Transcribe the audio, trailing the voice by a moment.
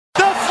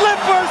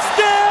zipper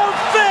still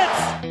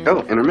fits!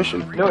 Oh,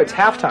 intermission. No, it's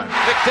halftime.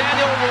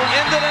 McDaniel will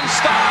end it in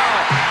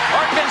style.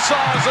 Arkansas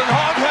is in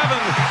hog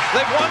heaven.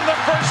 They've won the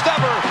first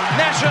ever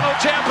national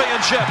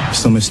championship. You're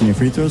still missing your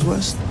free throws,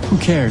 West? Who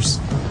cares?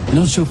 They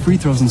don't show free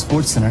throws in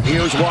Sports Center.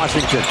 Here's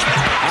Washington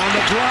on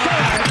the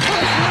drive.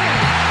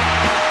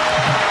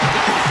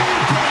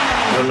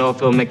 I don't know if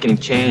it'll make any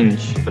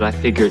change, but I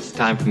figure it's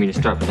time for me to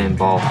start playing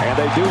ball. And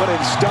they do it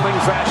in stunning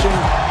fashion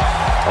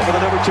over the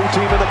number 2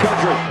 team in the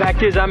country.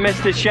 Fact is, I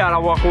missed this shot. I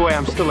walk away.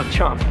 I'm still a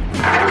chump.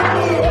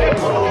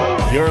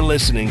 You're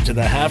listening to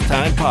the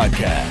Halftime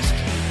Podcast.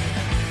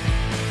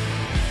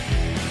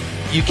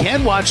 You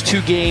can watch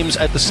 2 games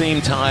at the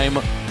same time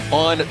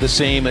on the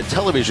same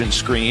television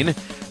screen,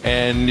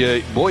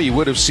 and boy, you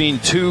would have seen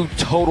 2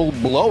 total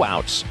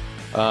blowouts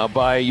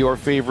by your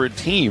favorite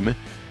team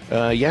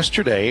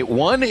yesterday.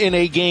 One in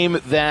a game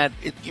that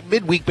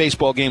midweek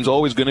baseball game's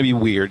always going to be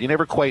weird. You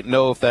never quite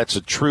know if that's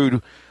a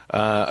true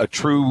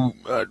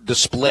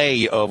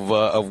display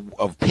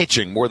of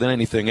pitching more than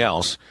anything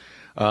else.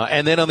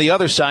 And then on the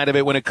other side of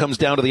it, when it comes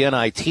down to the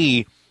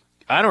NIT,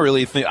 I don't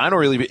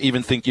really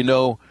even think you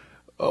know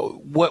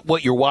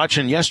what you're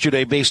watching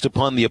yesterday based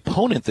upon the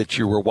opponent that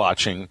you were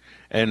watching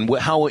and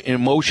how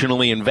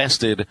emotionally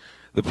invested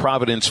the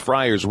Providence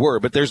Friars were.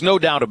 But there's no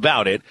doubt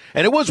about it.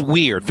 And it was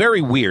weird,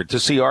 very weird, to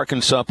see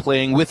Arkansas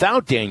playing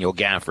without Daniel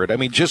Gafford. I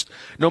mean, just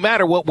no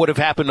matter what would have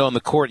happened on the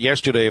court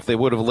yesterday, if they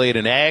would have laid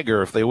an egg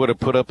or if they would have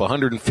put up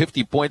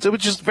 150 points, it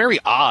was just very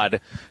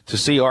odd to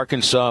see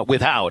Arkansas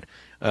without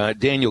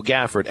Daniel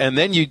Gafford. And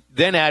then you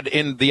add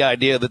in the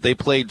idea that they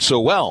played so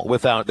well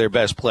without their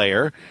best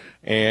player.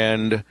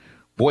 And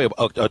boy,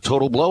 a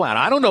total blowout.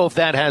 I don't know if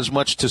that has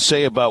much to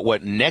say about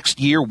what next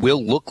year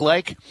will look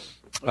like.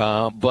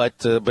 But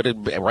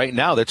right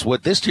now, that's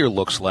what this year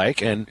looks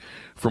like. And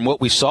from what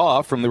we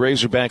saw from the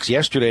Razorbacks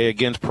yesterday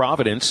against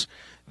Providence,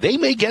 they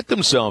may get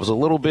themselves a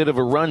little bit of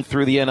a run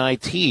through the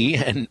NIT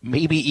and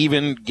maybe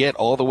even get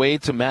all the way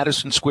to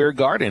Madison Square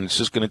Garden. It's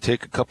just going to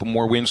take a couple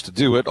more wins to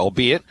do it,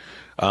 albeit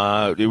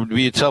it would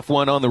be a tough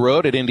one on the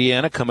road at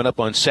Indiana coming up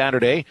on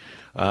Saturday.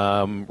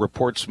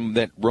 Reports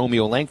that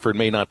Romeo Langford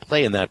may not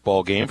play in that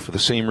ball game for the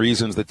same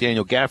reasons that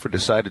Daniel Gafford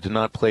decided to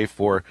not play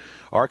for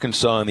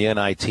Arkansas in the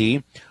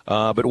NIT.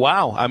 But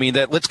wow, I mean,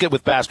 let's get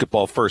with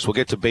basketball first. We'll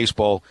get to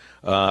baseball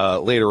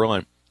later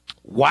on.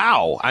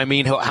 Wow, I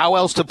mean, how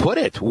else to put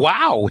it?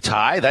 Wow,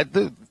 Ty,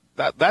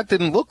 that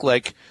didn't look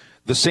like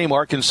the same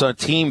Arkansas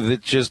team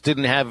that just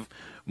didn't have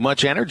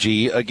much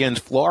energy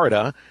against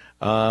Florida.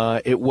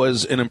 It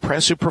was an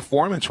impressive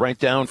performance right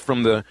down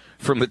from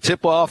the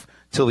tip-off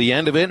till the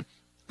end of it.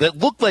 That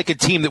looked like a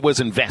team that was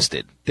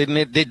invested, didn't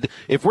it?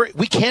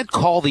 We can't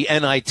call the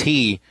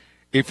NIT,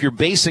 if you're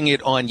basing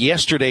it on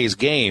yesterday's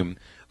game,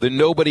 the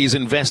nobody's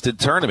invested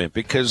tournament,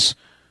 because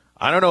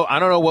I don't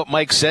know what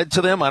Mike said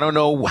to them. I don't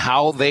know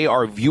how they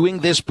are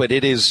viewing this, but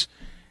it is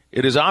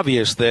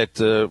obvious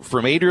that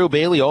from Adrian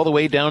Bailey all the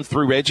way down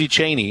through Reggie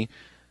Chaney,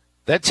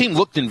 that team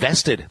looked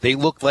invested. They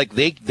looked like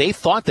they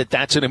thought that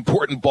that's an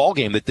important ball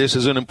game, that this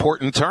is an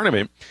important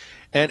tournament.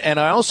 And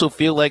I also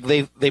feel like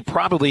they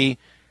probably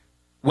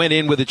went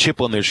in with a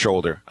chip on their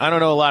shoulder. I don't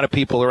know a lot of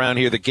people around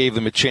here that gave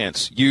them a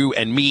chance, you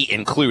and me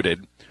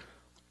included.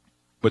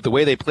 But the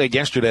way they played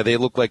yesterday, they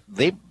looked like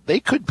they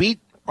could beat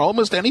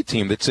almost any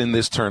team that's in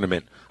this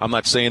tournament. I'm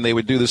not saying they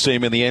would do the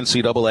same in the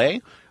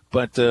NCAA,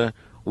 but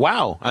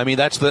wow. I mean,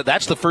 that's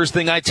the first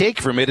thing I take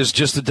from it is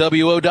just the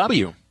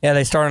WOW. Yeah,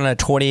 they started on a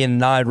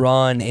 20-9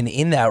 run, and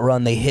in that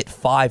run, they hit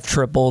 5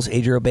 triples.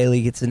 Adrian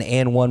Bailey gets an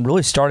and one.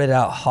 Really started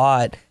out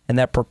hot, and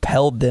that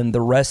propelled them the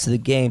rest of the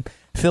game.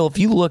 Phil, if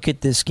you look at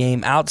this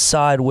game,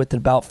 outside with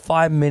about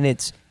 5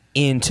 minutes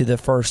into the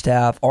first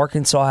half,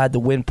 Arkansas had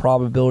the win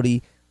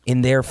probability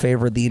in their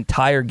favor the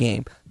entire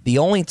game. The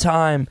only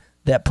time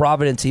that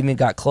Providence even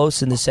got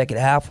close in the second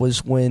half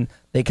was when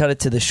they cut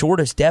it to the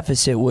shortest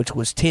deficit, which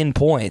was 10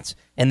 points,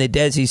 and the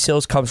Desi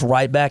Sills comes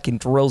right back and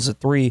drills a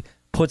 3,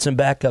 puts them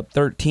back up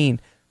 13.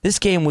 This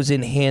game was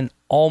in hand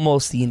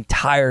almost the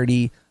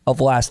entirety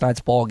of last night's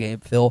ball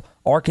game, Phil.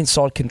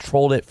 Arkansas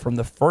controlled it from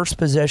the first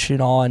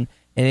possession on,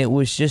 and it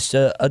was just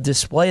a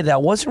display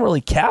that wasn't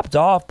really capped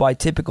off by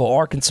typical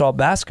Arkansas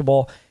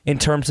basketball in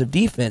terms of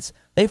defense.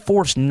 They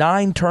forced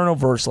 9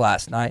 turnovers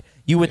last night.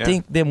 You would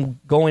think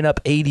them going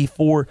up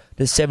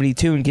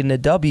 84-72 and getting a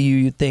W,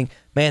 you'd think,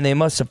 man, they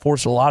must have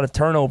forced a lot of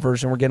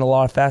turnovers and were getting a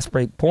lot of fast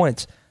break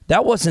points.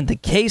 That wasn't the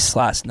case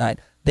last night.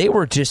 They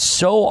were just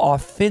so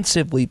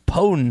offensively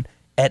potent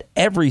at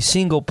every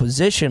single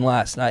position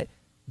last night.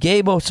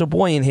 Gabe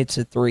Osaboyan hits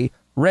a 3.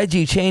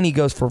 Reggie Chaney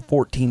goes for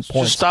 14 points.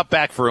 Just stop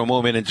back for a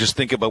moment and just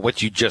think about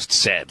what you just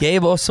said.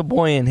 Gabe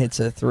Osaboyan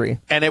hits a 3.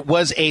 And it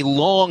was a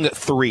long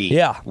 3.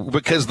 Yeah.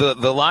 Because the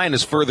line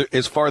is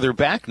farther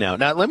back now.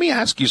 Now, let me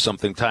ask you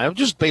something, Ty.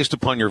 Just based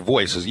upon your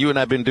voices. You and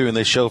I have been doing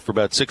this show for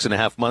about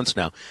 6.5 months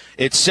now.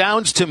 It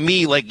sounds to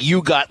me like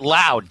you got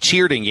loud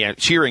cheering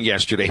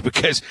yesterday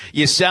because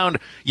you sound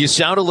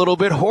a little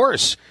bit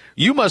hoarse.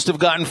 You must have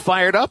gotten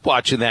fired up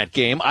watching that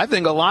game. I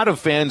think a lot of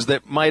fans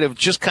that might have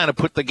just kind of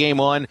put the game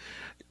on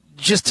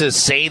just to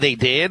say they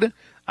did,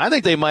 I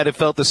think they might have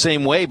felt the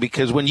same way,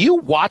 because when you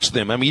watch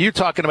them, I mean, you're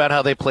talking about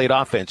how they played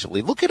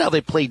offensively. Look at how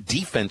they played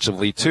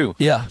defensively, too.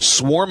 Yeah.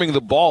 Swarming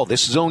the ball,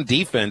 this zone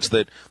defense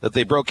that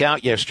they broke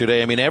out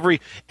yesterday. I mean,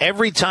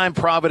 every time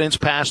Providence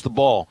passed the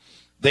ball,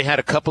 they had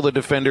a couple of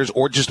defenders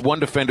or just one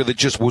defender that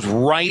just was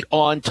right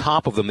on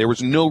top of them. There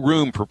was no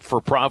room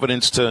for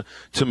Providence to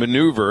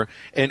maneuver.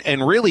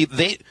 And really,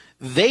 they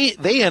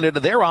ended,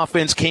 their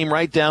offense came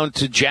right down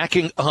to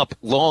jacking up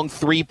long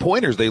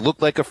three-pointers. They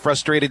looked like a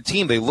frustrated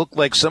team. They looked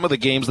like some of the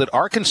games that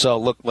Arkansas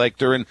looked like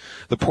during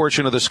the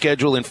portion of the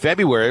schedule in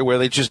February, where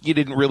you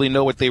didn't really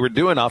know what they were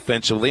doing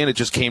offensively, and it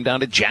just came down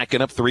to jacking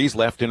up threes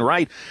left and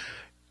right.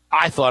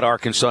 I thought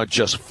Arkansas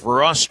just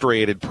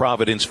frustrated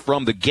Providence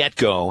from the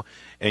get-go,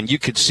 and you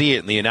could see it,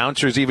 and the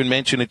announcers even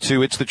mentioned it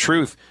too. It's the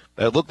truth.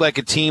 It looked like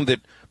a team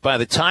that by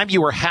the time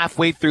you were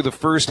halfway through the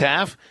first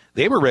half,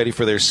 they were ready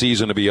for their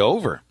season to be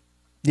over.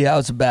 Yeah, it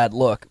was a bad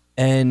look.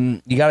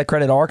 And you got to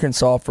credit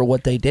Arkansas for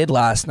what they did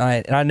last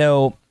night. And I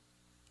know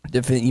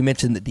you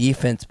mentioned the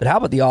defense, but how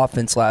about the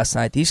offense last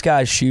night? These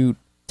guys shoot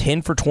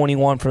 10 for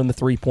 21 from the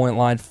three-point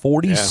line,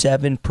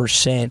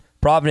 47%. Yeah.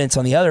 Providence,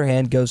 on the other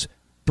hand, goes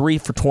 3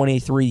 for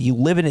 23. You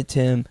limit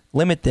them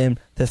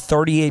to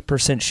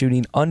 38%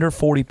 shooting, under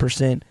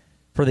 40%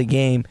 for the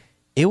game.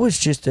 It was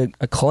just a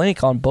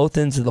clinic on both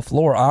ends of the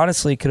floor.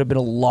 Honestly, it could have been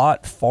a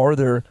lot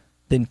farther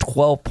than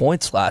 12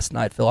 points last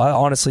night, Phil. I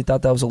honestly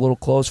thought that was a little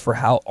close for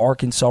how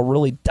Arkansas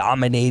really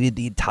dominated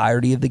the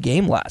entirety of the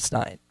game last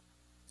night.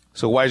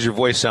 So why does your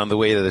voice sound the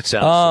way that it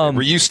sounds?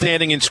 Were you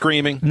standing and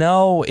screaming?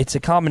 No, it's a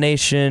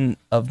combination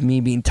of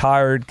me being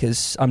tired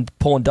because I'm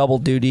pulling double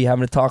duty,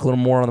 having to talk a little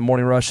more on the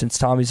morning rush since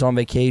Tommy's on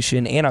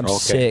vacation, and I'm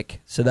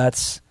sick. So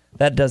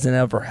that doesn't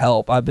ever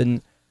help. I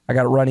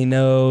got a runny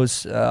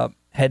nose,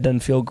 head doesn't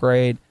feel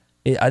great.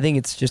 I think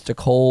it's just a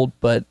cold,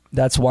 but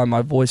that's why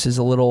my voice is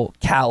a little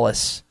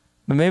callous.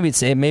 But maybe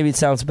it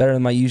sounds better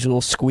than my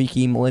usual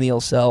squeaky millennial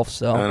self.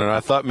 So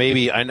I thought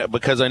maybe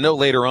because I know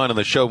later on in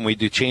the show when we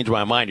do Change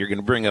My Mind, you're going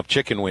to bring up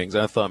chicken wings.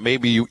 I thought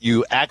maybe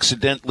you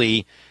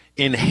accidentally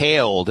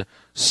inhaled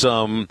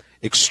some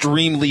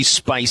extremely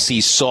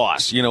spicy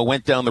sauce.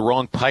 Went down the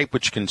wrong pipe,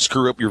 which can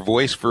screw up your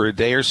voice for a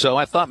day or so.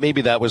 I thought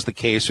maybe that was the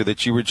case, or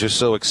that you were just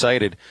so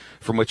excited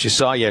from what you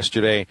saw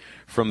yesterday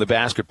from the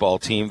basketball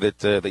team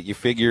that you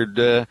figured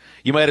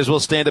you might as well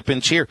stand up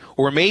and cheer.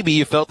 Or maybe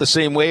you felt the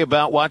same way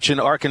about watching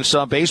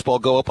Arkansas baseball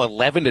go up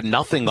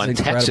 11-0 on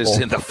Texas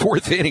in the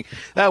fourth inning.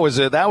 That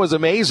was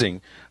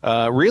amazing.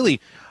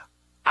 Really.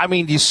 I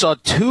mean, you saw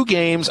two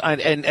games,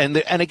 and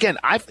again,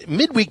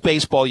 midweek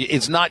baseball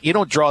is not. You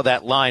don't draw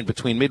that line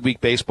between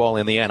midweek baseball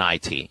and the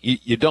NIT.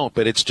 You don't,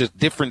 but it's just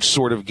different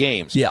sort of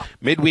games. Yeah,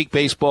 midweek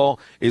baseball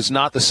is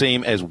not the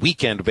same as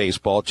weekend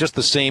baseball. Just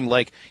the same,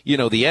 like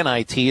the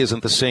NIT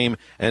isn't the same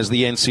as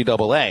the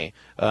NCAA.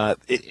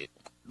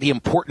 The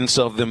importance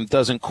of them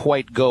doesn't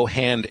quite go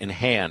hand in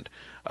hand.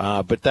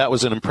 But that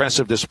was an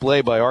impressive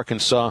display by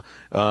Arkansas,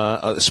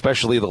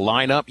 especially the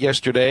lineup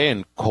yesterday,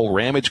 and Cole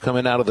Ramage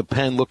coming out of the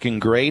pen looking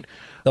great.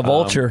 The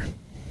Vulture.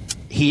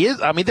 He is.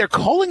 I mean, they're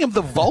calling him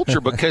the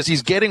Vulture because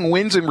he's getting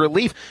wins in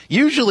relief.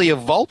 Usually a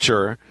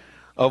vulture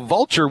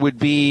would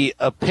be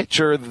a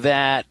pitcher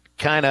that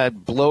kind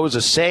of blows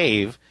a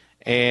save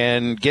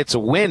and gets a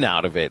win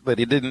out of it that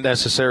he didn't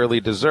necessarily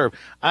deserve.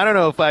 I don't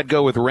know if I'd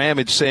go with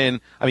Ramage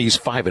saying, I mean, he's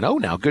 5-0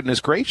 now. Goodness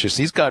gracious.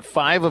 He's got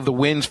 5 of the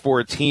wins for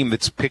a team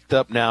that's picked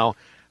up now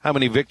how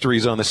many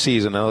victories on the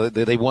season.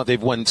 They've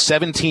won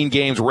 17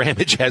 games.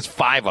 Ramage has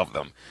 5 of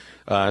them.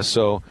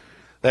 So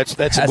that's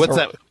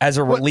as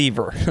a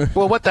reliever.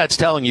 Well, what that's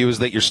telling you is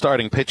that your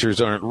starting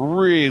pitchers aren't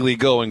really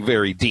going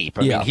very deep.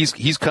 I mean,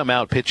 he's come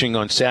out pitching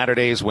on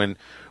Saturdays when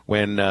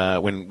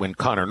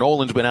Connor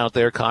Nolan's been out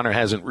there. Connor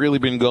hasn't really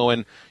been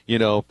going,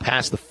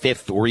 past the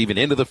 5th or even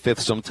into the 5th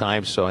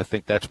sometimes. So I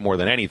think that's more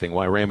than anything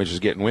why Ramage is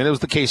getting win. It was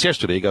the case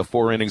yesterday. He got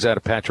 4 innings out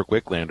of Patrick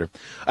Wicklander.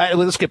 All right,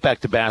 let's get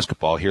back to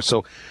basketball here.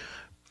 So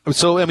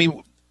I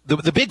mean,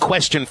 the big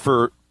question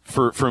for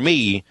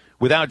me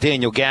without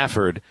Daniel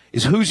Gafford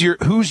is who's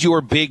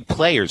your big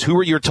players? Who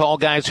are your tall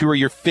guys? Who are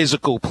your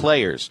physical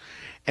players?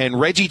 And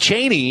Reggie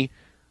Chaney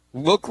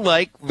looked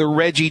like the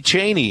Reggie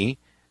Chaney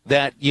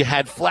that you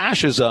had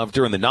flashes of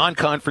during the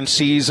non-conference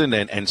season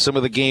and some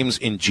of the games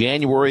in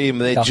January,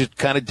 and they just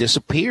kind of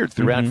disappeared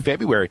throughout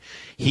February.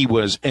 He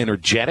was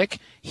energetic.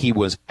 He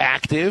was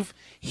active.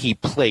 He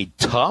played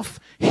tough.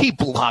 He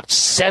blocked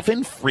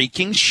 7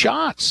 freaking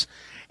shots.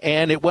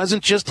 And it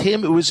wasn't just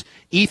him. It was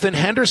Ethan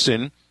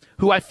Henderson,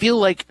 who I feel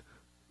like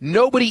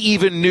nobody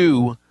even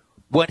knew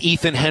what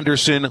Ethan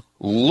Henderson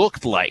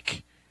looked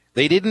like.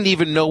 They didn't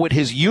even know what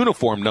his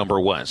uniform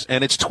number was,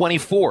 and it's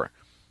 24.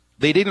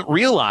 They didn't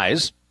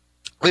realize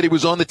that he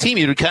was on the team.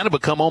 It had kind of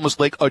become almost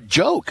like a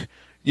joke,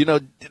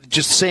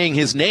 just saying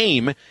his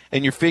name,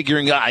 and you're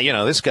figuring,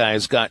 this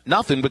guy's got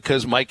nothing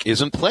because Mike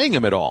isn't playing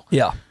him at all.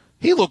 Yeah.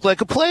 He looked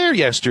like a player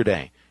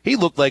yesterday. He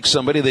looked like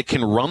somebody that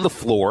can run the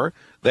floor,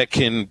 that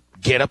can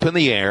get up in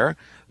the air,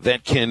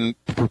 that can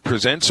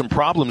present some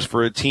problems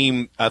for a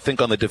team, I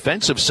think, on the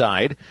defensive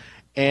side.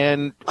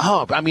 And,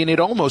 it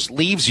almost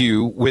leaves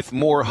you with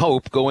more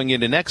hope going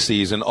into next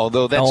season,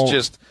 although that's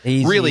just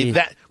easy. Really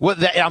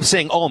I'm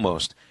saying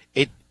almost.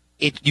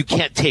 You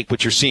can't take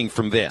what you're seeing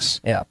from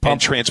this and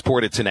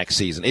transport it to next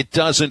season. It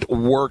doesn't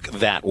work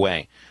that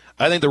way.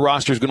 I think the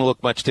roster is going to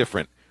look much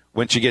different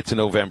once you get to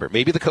November.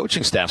 Maybe the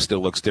coaching staff still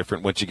looks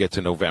different once you get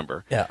to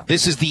November. Yeah.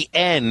 This is the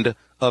end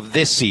of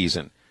this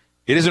season.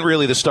 It isn't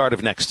really the start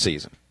of next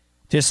season.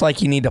 Just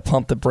like you need to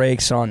pump the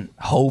brakes on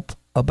hope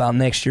about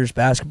next year's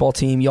basketball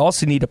team, you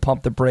also need to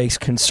pump the brakes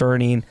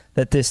concerning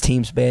that this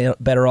team's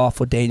better off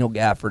with Daniel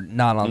Gafford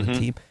not on the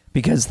team,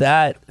 because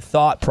that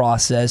thought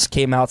process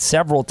came out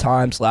several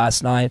times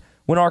last night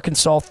when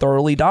Arkansas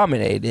thoroughly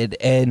dominated.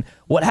 And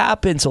what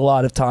happens a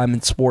lot of time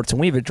in sports,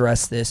 and we've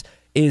addressed this,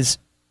 is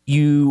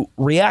you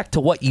react to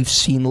what you've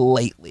seen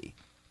lately.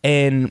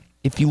 And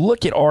if you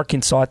look at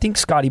Arkansas, I think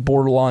Scottie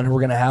Bordelon, who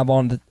we're going to have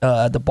on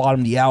the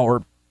bottom of the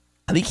hour,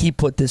 I think he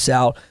put this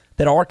out,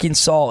 that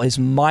Arkansas is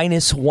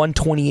minus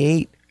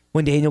 128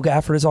 when Daniel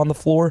Gafford is on the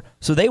floor.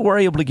 So they were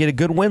able to get a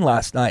good win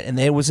last night, and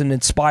it was an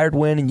inspired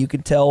win, and you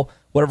could tell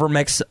whatever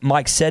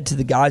Mike said to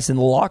the guys in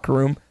the locker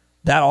room,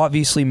 that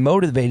obviously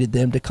motivated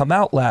them to come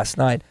out last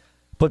night.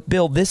 But,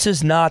 Bill, this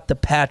is not the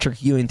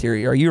Patrick Ewing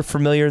theory. Are you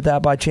familiar with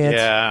that by chance?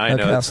 Yeah, I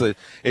know.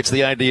 It's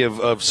the idea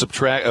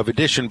of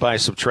addition by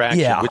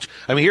subtraction. Yeah. Which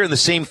I'm hearing the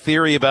same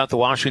theory about the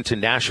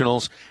Washington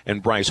Nationals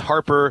and Bryce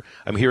Harper.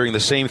 I'm hearing the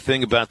same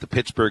thing about the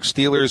Pittsburgh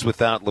Steelers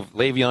without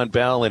Le'Veon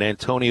Bell and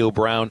Antonio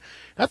Brown.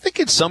 I think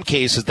in some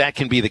cases that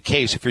can be the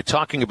case if you're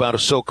talking about a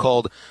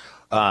so-called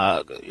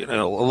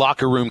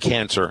locker room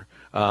cancer.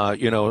 I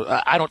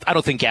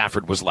don't think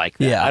Gafford was like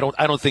that. Yeah.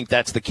 I don't think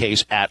that's the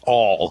case at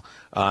all.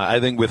 I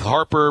think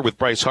with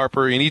Bryce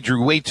Harper, and he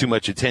drew way too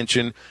much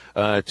attention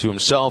to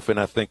himself, and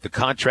I think the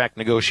contract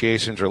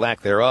negotiations or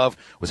lack thereof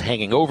was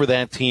hanging over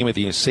that team. At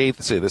the safe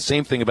to say the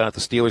same thing about the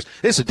Steelers.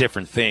 This is a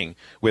different thing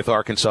with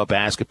Arkansas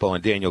basketball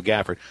and Daniel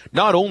Gafford.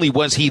 Not only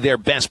was he their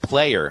best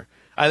player,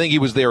 I think he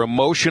was their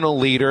emotional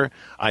leader.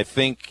 I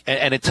think,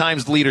 and at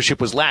times the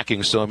leadership was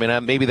lacking. So,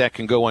 maybe that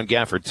can go on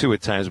Gafford too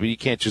at times, but you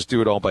can't just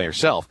do it all by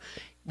yourself.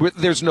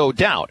 There's no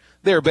doubt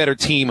they're a better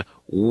team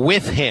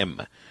with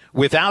him.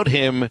 Without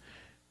him,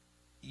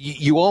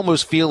 you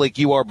almost feel like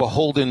you are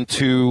beholden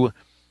to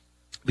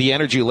the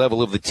energy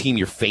level of the team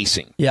you're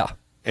facing. Yeah.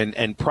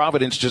 And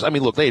Providence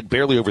look, they had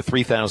barely over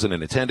 3,000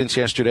 in attendance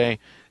yesterday.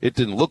 It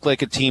didn't look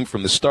like a team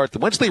from the start.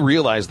 Once they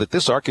realized that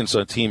this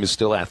Arkansas team is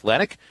still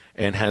athletic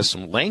and has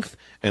some length,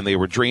 and they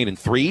were draining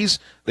threes,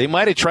 they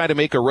might have tried to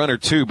make a run or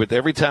two, but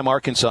every time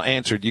Arkansas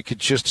answered, you could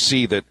just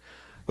see that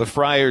the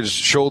Friars'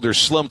 shoulders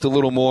slumped a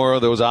little more,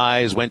 those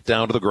eyes went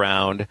down to the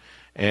ground.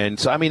 And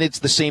so, it's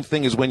the same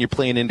thing as when you're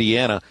playing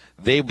Indiana.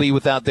 They'll be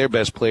without their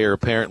best player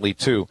apparently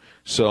too.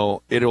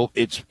 So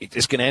it's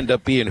going to end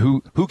up being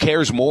who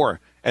cares more.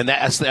 And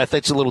that's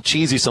a little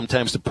cheesy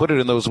sometimes to put it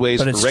in those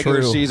ways for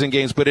regular season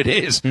games, but it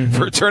is.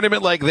 For a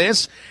tournament like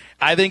this,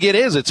 I think it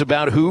is. It's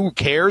about who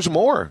cares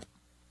more.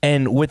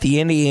 And with the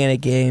Indiana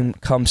game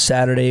come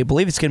Saturday, I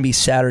believe it's going to be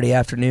Saturday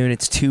afternoon.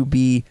 It's to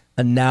be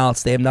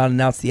announced. They have not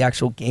announced the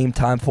actual game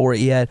time for it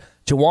yet.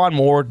 Juwan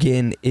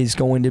Morgan is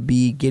going to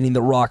be getting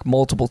the rock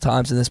multiple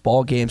times in this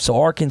ball game. So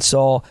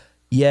Arkansas,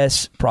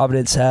 yes,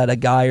 Providence had a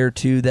guy or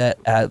two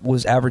that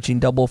was averaging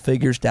double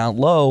figures down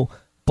low,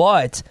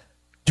 but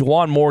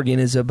Juwan Morgan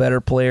is a better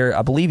player.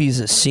 I believe he's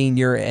a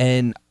senior,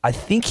 and I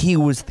think he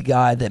was the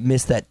guy that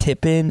missed that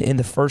tip-in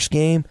the first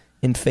game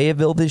in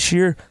Fayetteville this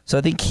year. So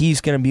I think he's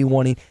going to be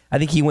wanting. I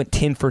think he went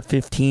 10 for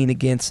 15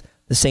 against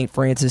the St.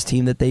 Francis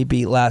team that they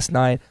beat last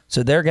night.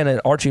 So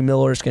Archie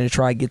Miller is going to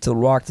try and get to the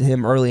rock to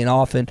him early and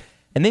often.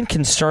 And then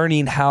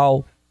concerning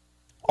how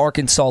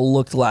Arkansas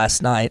looked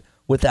last night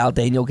without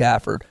Daniel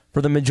Gafford.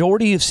 For the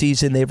majority of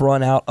season, they've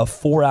run out a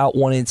 4-out,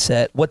 1-in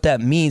set. What that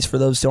means, for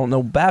those who don't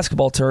know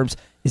basketball terms,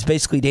 is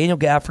basically Daniel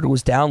Gafford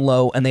was down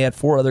low, and they had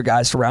 4 other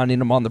guys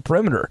surrounding him on the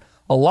perimeter.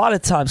 A lot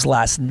of times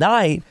last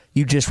night,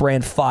 you just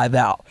ran 5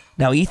 out.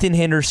 Now, Ethan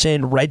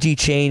Henderson, Reggie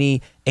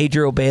Chaney,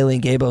 Adriel Bailey,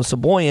 and Gabe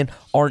Osaboyan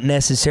aren't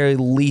necessarily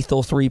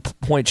lethal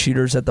three-point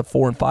shooters at the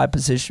 4 and 5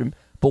 position.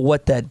 But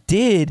what that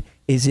did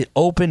is it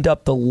opened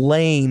up the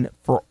lane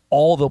for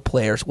all the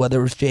players, whether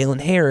it was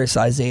Jalen Harris,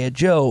 Isaiah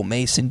Joe,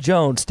 Mason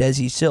Jones,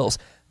 Desi Sills.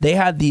 They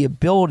had the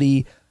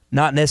ability,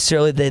 not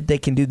necessarily that they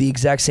can do the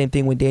exact same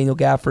thing when Daniel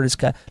Gafford is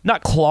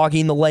not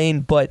clogging the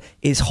lane, but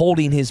is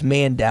holding his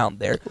man down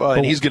there. Well,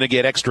 and he's going to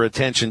get extra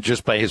attention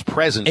just by his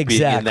presence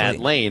being in that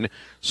lane.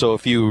 So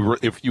if you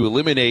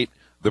eliminate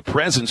the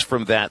presence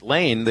from that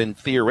lane, then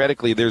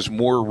theoretically there's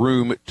more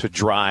room to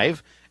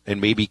drive and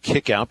maybe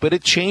kick out, but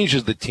it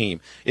changes the team.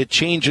 It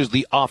changes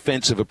the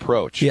offensive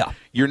approach. Yeah.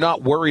 You're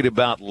not worried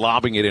about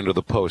lobbing it into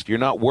the post. You're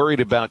not worried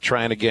about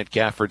trying to get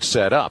Gafford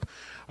set up.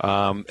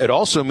 It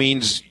also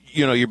means,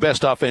 your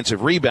best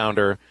offensive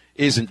rebounder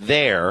isn't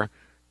there,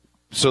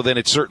 so then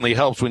it certainly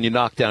helps when you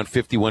knock down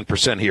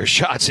 51% of your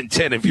shots and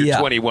 10 of your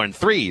 21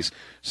 threes.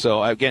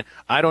 So, again,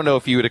 I don't know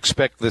if you would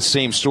expect the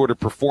same sort of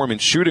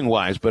performance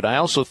shooting-wise, but I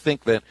also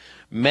think that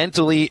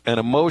mentally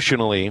and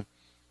emotionally,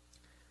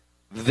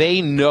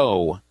 they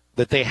know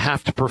that they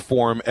have to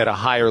perform at a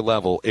higher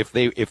level if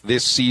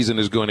this season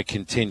is going to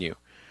continue.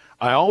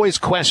 I always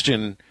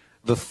question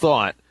the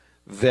thought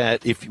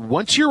that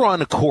once you're on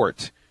the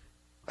court,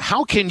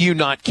 how can you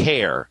not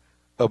care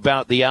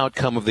about the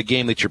outcome of the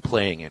game that you're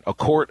playing in? A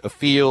court, a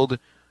field,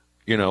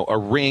 a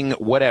ring,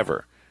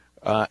 whatever.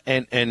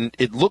 And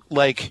it looked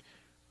like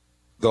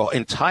the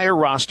entire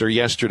roster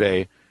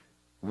yesterday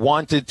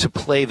wanted to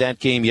play that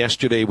game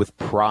yesterday with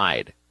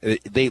pride.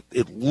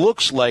 It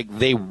looks like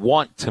they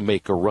want to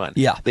make a run.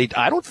 Yeah.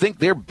 I don't think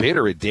they're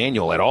bitter at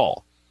Daniel at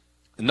all.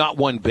 Not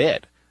one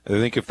bit. I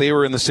think if they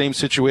were in the same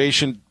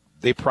situation,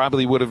 they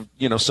probably would have,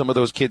 some of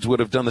those kids would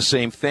have done the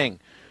same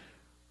thing.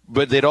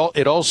 But it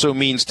also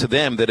means to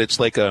them that it's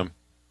like a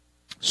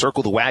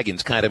circle the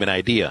wagons kind of an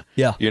idea.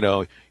 Yeah.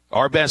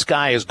 Our best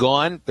guy is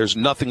gone. There's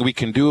nothing we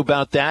can do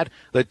about that.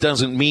 That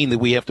doesn't mean that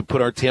we have to put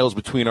our tails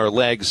between our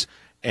legs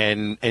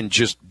and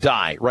just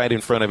die right in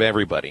front of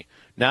everybody.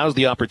 Now's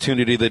the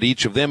opportunity that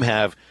each of them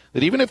have,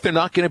 that even if they're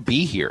not going to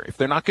be here, if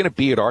they're not going to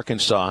be at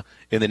Arkansas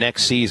in the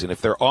next season,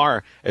 if there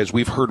are, as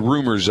we've heard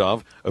rumors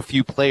of, a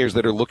few players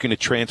that are looking to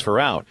transfer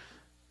out,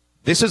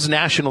 this is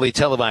nationally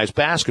televised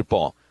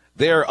basketball.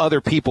 There are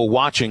other people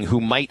watching who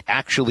might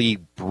actually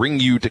bring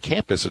you to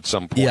campus at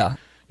some point.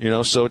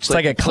 Yeah. So it's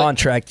like a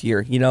contract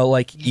year,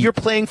 you're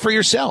playing for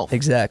yourself.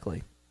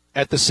 Exactly.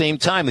 At the same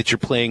time that you're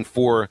playing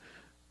for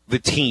the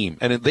team.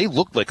 And they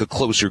looked like a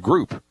closer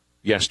group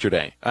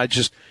yesterday.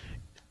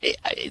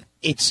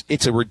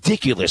 It's a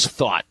ridiculous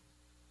thought,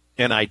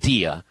 an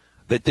idea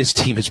that this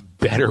team is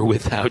better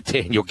without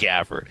Daniel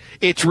Gafford.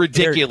 It's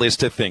ridiculous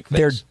to think this.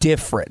 They're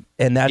different,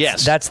 and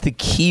that's the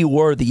key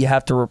word that you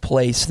have to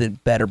replace than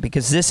better,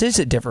 because this is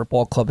a different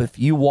ball club. If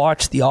you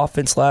watch the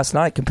offense last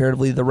night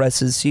comparatively to the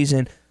rest of the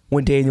season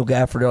when Daniel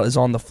Gafford is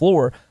on the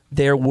floor,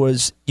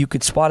 you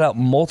could spot out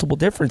multiple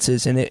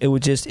differences, and it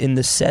was just in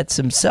the sets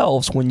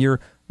themselves. When you're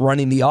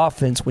running the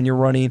offense, when you're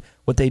running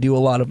what they do, a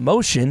lot of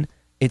motion,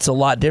 it's a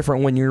lot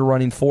different when you're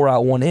running 4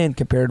 out, 1 in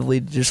comparatively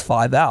to just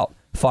 5 out,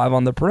 5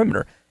 on the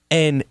perimeter.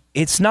 And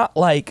it's not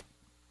like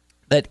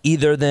that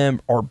either of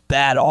them are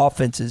bad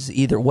offenses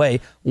either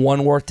way.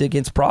 One worked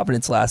against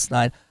Providence last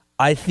night.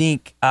 I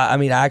think, I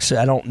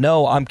don't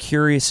know. I'm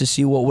curious to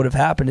see what would have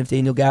happened if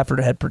Daniel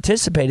Gafford had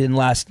participated in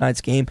last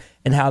night's game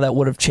and how that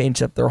would have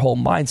changed up their whole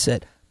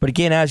mindset. But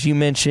again, as you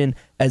mentioned,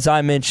 as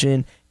I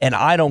mentioned, and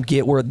I don't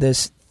get where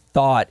this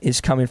thought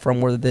is coming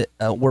from,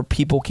 where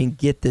people can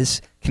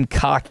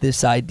concoct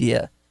this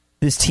idea.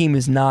 This team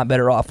is not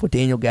better off with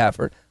Daniel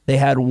Gafford. They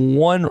had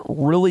one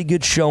really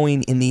good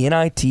showing in the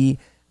NIT.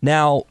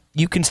 Now,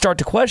 you can start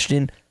to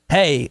question,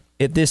 hey,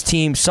 if this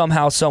team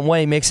somehow, some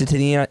way makes it to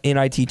the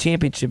NIT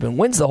championship and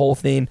wins the whole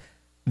thing,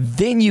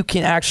 then you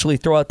can actually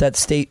throw out that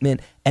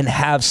statement and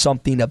have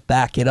something to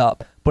back it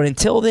up. But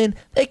until then,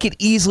 they could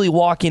easily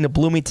walk into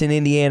Bloomington,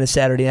 Indiana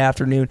Saturday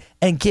afternoon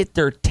and get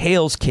their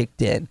tails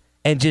kicked in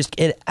and just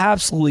get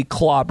absolutely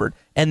clobbered.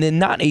 And then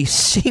not a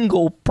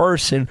single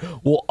person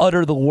will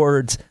utter the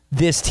words,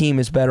 this team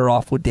is better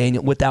off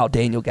without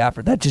Daniel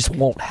Gafford. That just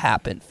won't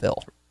happen,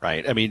 Phil.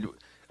 Right. I mean,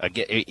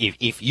 again,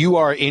 if you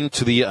are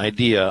into the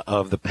idea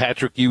of the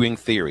Patrick Ewing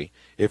theory,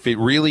 if it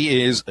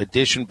really is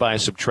addition by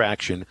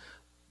subtraction,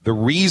 the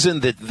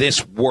reason that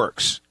this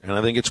works, and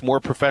I think it's more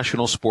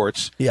professional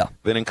sports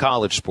than in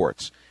college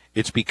sports,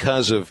 it's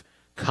because of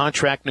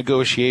contract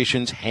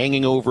negotiations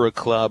hanging over a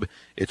club.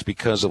 It's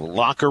because of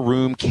locker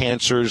room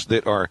cancers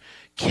that are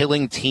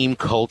killing team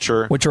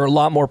culture, which are a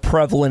lot more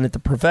prevalent at the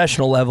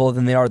professional level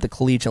than they are at the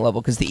collegiate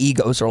level because the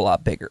egos are a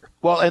lot bigger.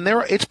 Well, and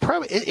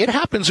it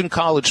happens in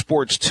college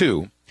sports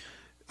too,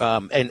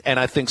 and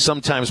I think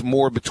sometimes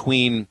more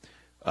between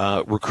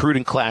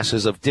recruiting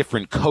classes of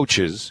different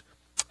coaches.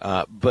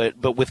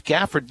 But with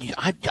Gafford,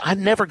 I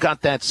never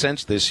got that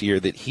sense this year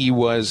that he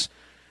was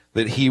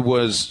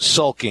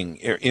sulking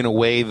in a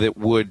way that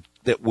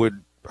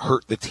would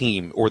hurt the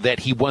team, or that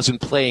he wasn't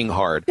playing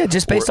hard. Yeah,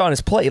 just based on his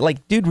play.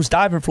 Like, dude was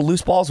diving for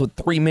loose balls with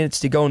 3 minutes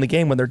to go in the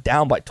game when they're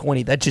down by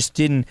 20. That just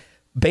didn't,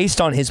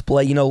 based on his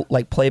play,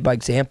 like play by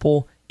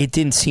example, it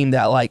didn't seem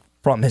that like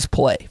from his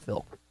play,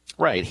 Phil.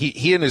 Right.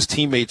 He and his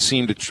teammates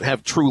seem to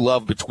have true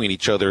love between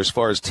each other as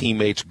far as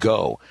teammates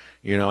go.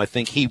 I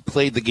think he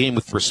played the game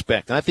with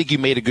respect. And I think you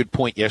made a good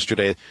point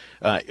yesterday.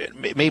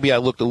 Maybe I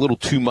looked a little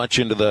too much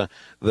into the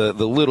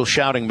little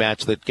shouting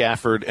match that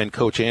Gafford and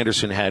Coach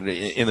Anderson had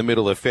in the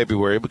middle of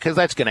February, because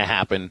that's going to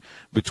happen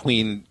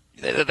between –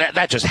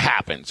 that just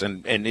happens.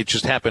 And it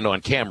just happened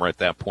on camera at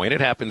that point.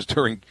 It happens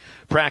during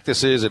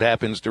practices. It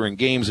happens during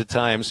games at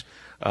times.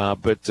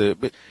 But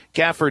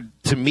Gafford,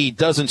 to me,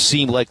 doesn't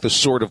seem like the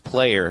sort of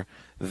player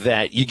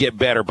that you get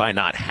better by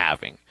not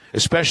having,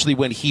 especially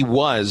when he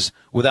was,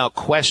 without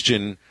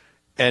question,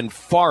 and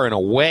far and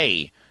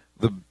away,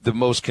 the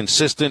most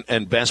consistent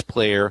and best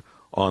player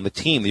on the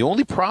team. The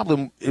only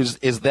problem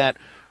is that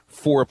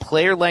for a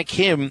player like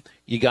him,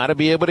 you got to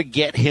be able to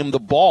get him the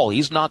ball.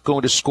 He's not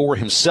going to score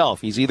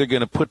himself. He's either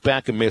going to put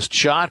back a missed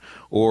shot,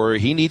 or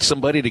he needs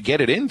somebody to get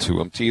it into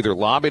him, to either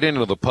lob it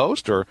into the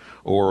post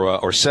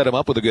or set him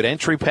up with a good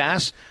entry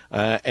pass.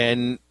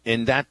 And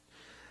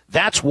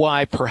that's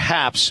why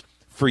perhaps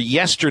for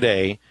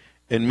yesterday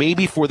and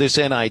maybe for this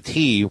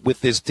NIT with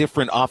this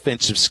different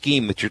offensive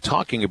scheme that you're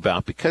talking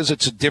about, because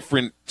it's a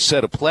different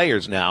set of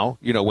players now,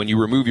 when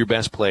you remove your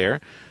best player,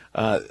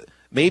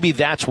 maybe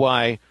that's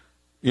why,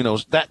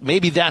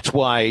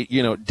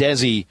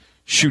 Desi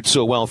shoots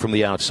so well from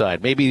the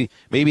outside. Maybe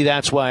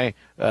that's why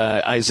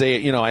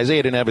Isaiah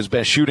didn't have his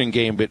best shooting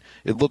game, but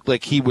it looked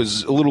like he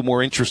was a little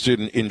more interested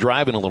in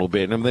driving a little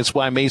bit. And that's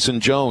why Mason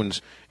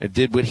Jones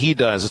did what he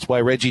does. That's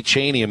why Reggie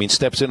Chaney,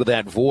 steps into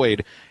that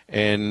void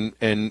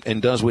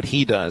and does what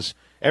he does.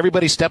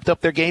 Everybody stepped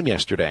up their game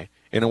yesterday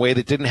in a way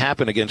that didn't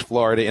happen against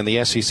Florida in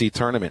the SEC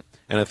tournament.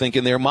 And I think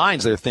in their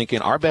minds they're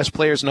thinking, our best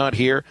player's not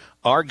here,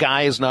 our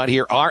guy is not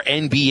here, our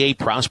NBA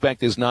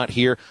prospect is not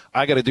here.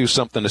 I got to do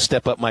something to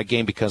step up my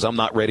game because I'm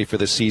not ready for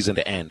the season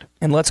to end.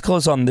 And let's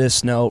close on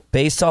this note.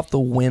 Based off the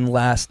win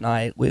last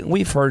night,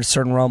 we've heard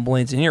certain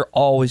rumblings, and you're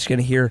always going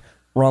to hear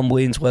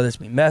rumblings, whether it's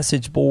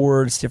message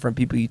boards, different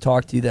people you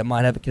talk to that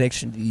might have a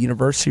connection to the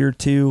university or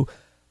two.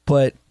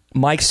 But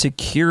Mike's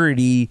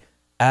security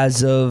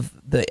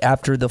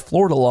after the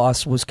Florida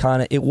loss was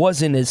it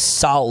wasn't as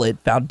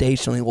solid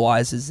foundationally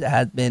wise as it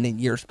had been in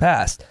years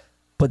past.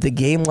 But the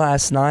game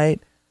last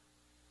night,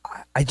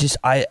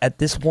 I at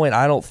this point,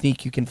 I don't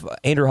think you can.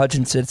 Andrew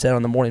Hutchinson said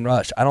on the Morning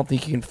Rush, I don't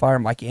think you can fire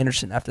Mike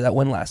Anderson after that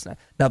win last night.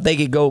 Now, if they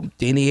could go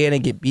to Indiana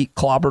and get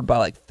clobbered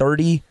by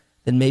 30,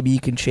 then maybe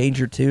you can change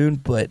your tune.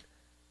 But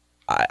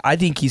I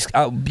think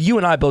you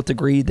and I both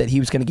agreed that he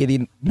was going to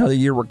get another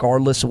year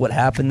regardless of what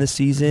happened this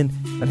season.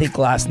 I think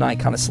last night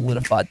kind of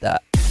solidified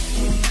that.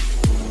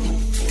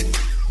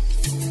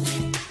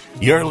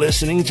 You're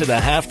listening to the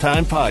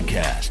Halftime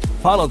Podcast.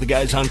 Follow the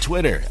guys on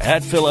Twitter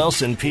at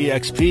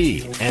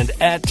PhilElsonPXP and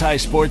at Tye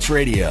Sports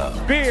Radio.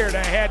 Beard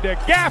ahead to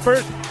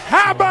Gafford.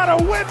 How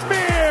about a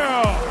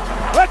windmill?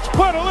 Let's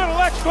put a little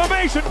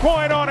exclamation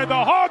point on it. The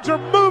Hogs are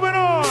moving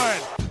on.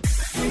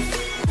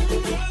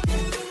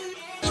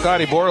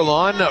 Scottie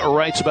Bordelon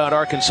writes about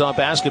Arkansas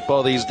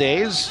basketball these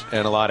days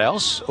and a lot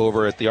else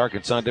over at the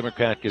Arkansas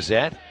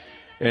Democrat-Gazette,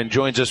 and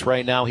joins us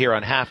right now here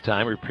on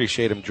Halftime. We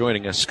appreciate him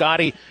joining us.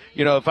 Scottie,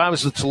 if I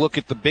was to look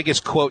at the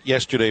biggest quote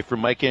yesterday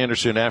from Mike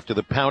Anderson after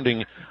the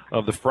pounding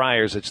of the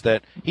Friars, it's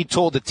that he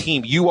told the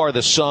team, you are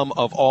the sum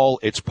of all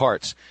its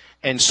parts.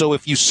 And so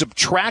if you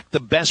subtract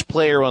the best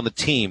player on the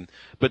team,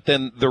 but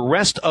then the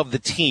rest of the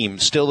team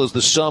still is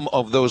the sum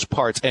of those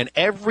parts, and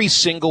every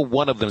single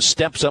one of them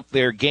steps up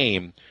their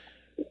game,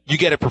 you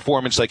get a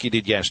performance like you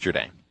did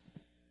yesterday.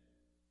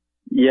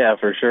 Yeah,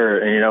 for sure.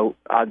 And,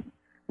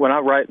 when I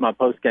write my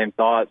post-game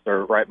thoughts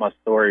or write my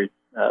story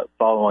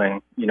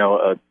following,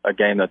 a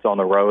game that's on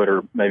the road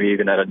or maybe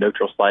even at a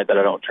neutral site that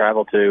I don't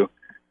travel to,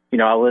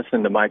 I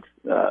listened to Mike's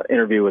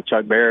interview with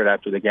Chuck Barrett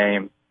after the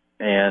game.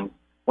 And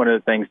one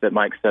of the things that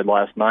Mike said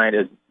last night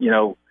is,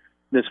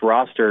 this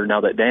roster,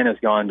 now that Dan is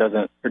gone,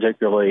 doesn't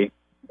particularly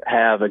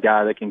have a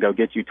guy that can go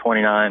get you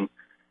 29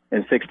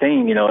 and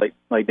 16,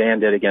 like Dan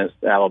did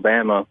against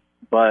Alabama.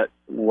 But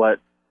what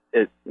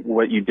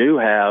you do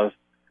have,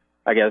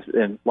 I guess,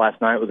 and last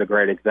night was a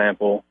great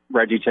example.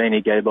 Reggie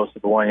Chaney, Gabe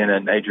Oseboyan,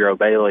 and Adriel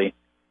Bailey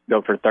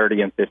go for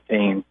 30 and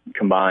 15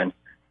 combined.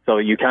 So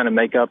you kind of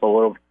make up a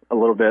little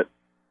bit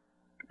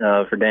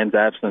for Dan's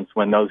absence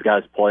when those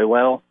guys play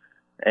well,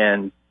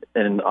 and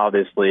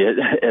obviously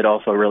it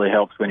also really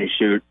helps when you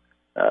shoot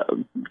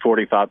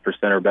 45%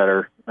 or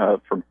better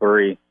from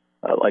three,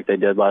 like they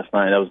did last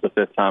night. That was the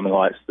fifth time in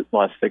the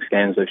last 6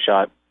 games they've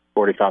shot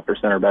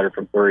 45% or better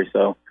from three.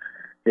 So.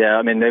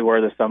 Yeah, they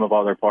were the sum of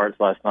all their parts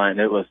last night,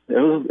 and it was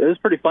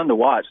pretty fun to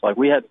watch. Like,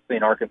 we hadn't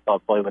seen Arkansas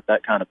play with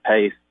that kind of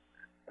pace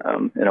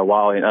in a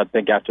while. And I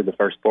think after the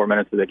first 4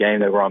 minutes of the game,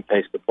 they were on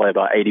pace to play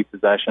about 80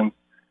 possessions,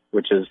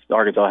 which is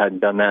Arkansas hadn't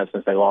done that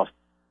since they lost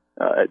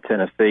at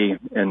Tennessee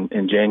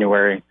in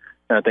January.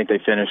 And I think they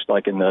finished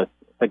in the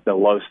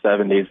low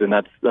 70s, and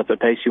that's a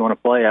pace you want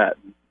to play at.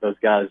 Those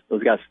guys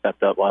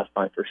stepped up last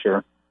night for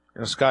sure.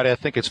 Scottie, I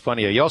think it's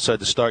funny. You also had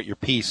to start your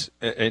piece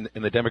in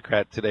the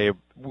Democrat today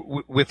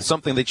with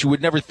something that you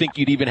would never think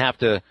you'd even have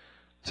to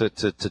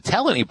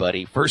tell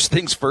anybody. First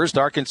things first,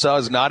 Arkansas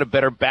is not a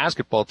better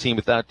basketball team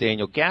without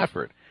Daniel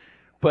Gafford.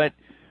 But,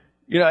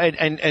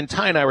 and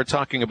Ty and I were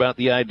talking about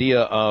the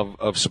idea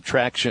of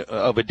subtraction,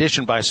 of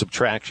addition by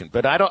subtraction.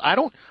 But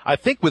I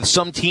think with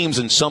some teams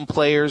and some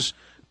players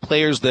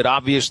that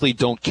obviously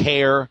don't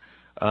care,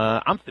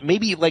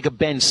 maybe like a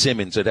Ben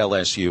Simmons at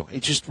LSU.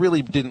 It just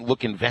really didn't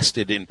look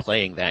invested in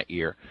playing that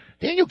year.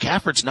 Daniel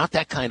Gafford's not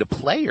that kind of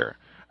player.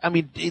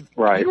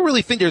 Right. I don't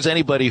really think there's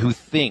anybody who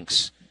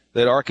thinks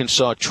that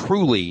Arkansas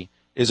truly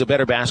is a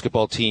better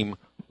basketball team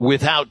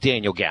without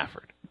Daniel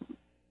Gafford.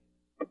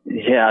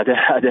 Yeah,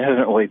 I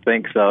definitely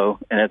think so.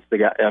 And it's the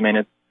guy.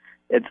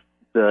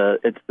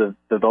 It's the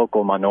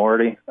vocal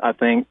minority, I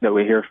think, that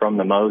we hear from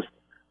the most.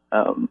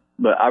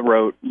 But I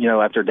wrote,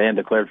 after Dan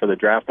declared for the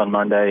draft on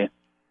Monday,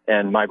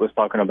 and Mike was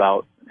talking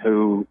about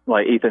who,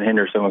 like Ethan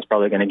Henderson, was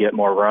probably going to get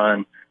more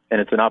run,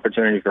 and it's an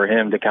opportunity for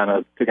him to kind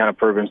of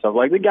prove himself.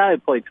 Like, the guy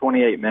had played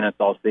 28 minutes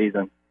all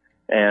season,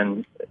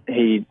 and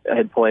he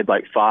had played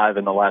 5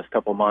 in the last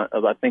couple months.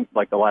 I think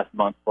the last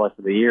month plus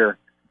of the year,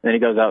 then he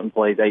goes out and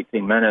plays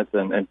 18 minutes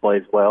and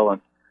plays well,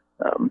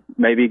 and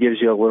maybe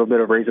gives you a little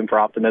bit of reason for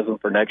optimism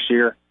for next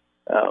year.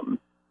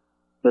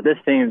 But this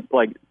team,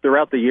 like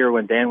throughout the year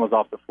when Dan was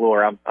off the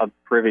floor, I'm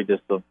privy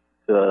just to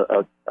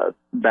a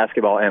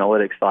basketball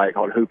analytics site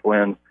called Hoop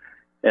Wins.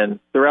 And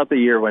throughout the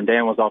year when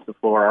Dan was off the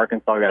floor,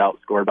 Arkansas got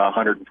outscored by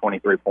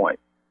 123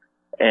 points.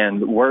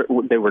 And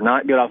they were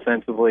not good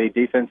offensively.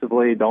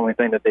 Defensively, the only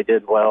thing that they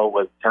did well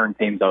was turn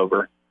teams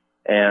over.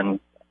 And,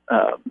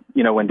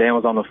 when Dan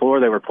was on the floor,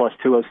 they were plus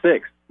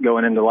 206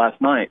 going into last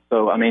night.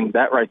 So, I mean,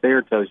 that right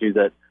there tells you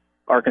that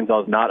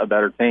Arkansas is not a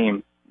better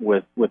team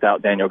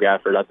without Daniel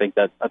Gafford. I think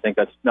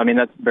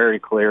that's very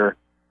clear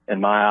in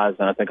my eyes,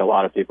 and I think a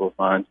lot of people's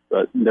minds.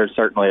 But there's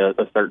certainly a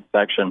certain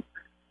section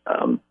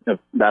of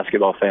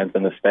basketball fans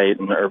in the state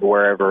or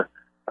wherever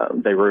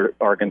they root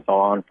Arkansas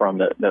on from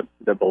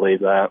that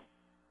believe that.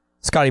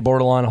 Scottie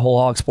Bordelon, Whole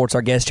Hog Sports,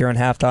 our guest here on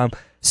Halftime.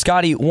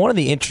 Scottie, one of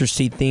the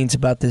interesting things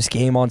about this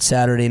game on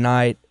Saturday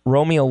night,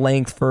 Romeo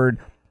Langford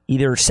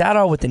either sat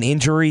out with an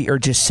injury or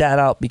just sat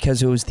out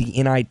because it was the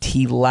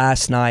NIT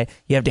last night.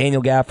 You have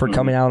Daniel Gafford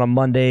coming out on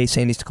Monday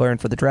saying he's declaring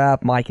for the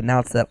draft. Mike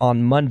announced that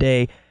on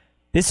Monday.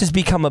 This has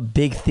become a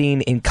big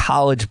thing in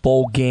college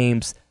bowl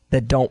games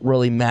that don't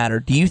really matter.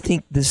 Do you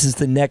think this is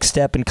the next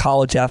step in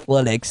college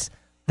athletics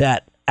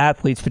that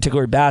athletes,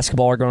 particularly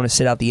basketball, are going to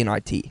sit out the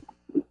NIT?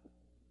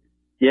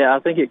 Yeah, I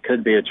think it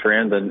could be a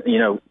trend. And,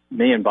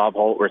 me and Bob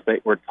Holt were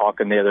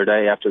talking the other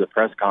day after the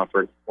press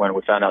conference when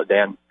we found out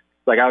Dan,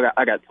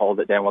 I got told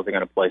that Dan wasn't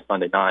going to play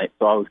Sunday night.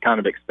 So I was kind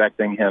of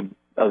expecting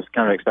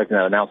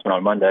that announcement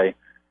on Monday.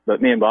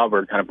 But me and Bob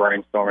were kind of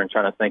brainstorming,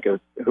 trying to think of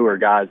who are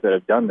guys that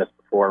have done this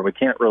before. We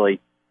couldn't really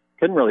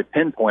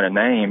pinpoint a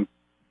name.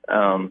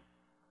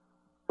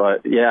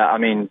 But yeah, I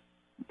mean,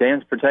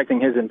 Dan's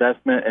protecting his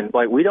investment, and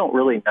we don't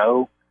really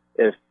know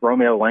if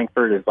Romeo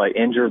Langford is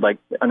injured.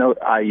 I know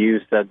IU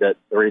said that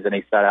the reason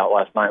he sat out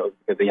last night was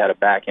because he had a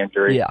back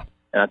injury. Yeah,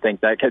 and I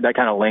think that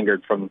kind of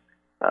lingered from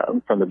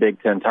the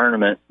Big Ten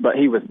tournament. But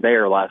he was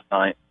there last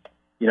night.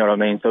 You know what I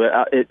mean? So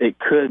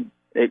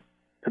it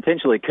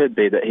potentially could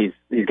be that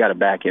he's got a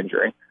back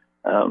injury.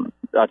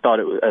 I thought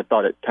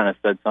it kind of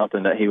said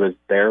something that he was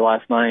there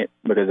last night,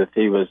 because if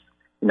he was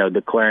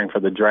declaring for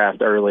the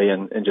draft early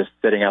and just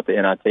sitting out the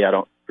NIT, I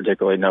don't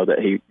particularly know that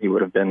he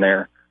would have been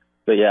there.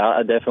 But yeah,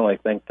 I definitely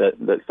think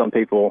that some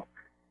people,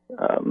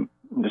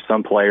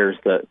 some players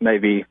that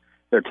maybe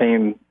their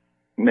team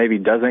maybe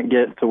doesn't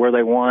get to where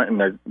they want,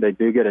 and they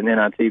do get an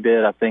NIT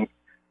bid, I think,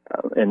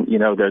 and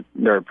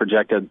they're a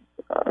projected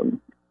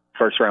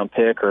first round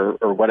pick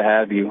or what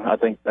have you. I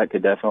think that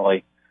could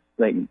definitely,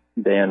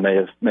 Dan may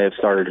have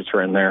started a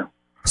trend there.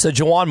 So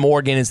Juwan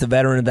Morgan is the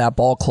veteran of that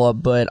ball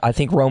club, but I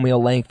think Romeo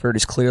Langford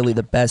is clearly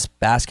the best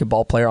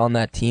basketball player on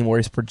that team, where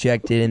he's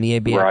projected in the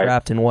ABA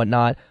draft and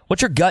whatnot.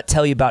 What's your gut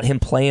tell you about him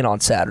playing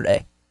on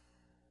Saturday?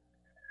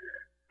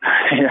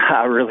 Yeah,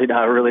 I really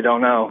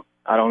don't know.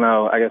 I don't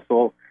know. I guess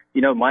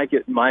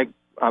Mike.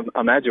 I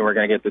imagine we're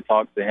going to get to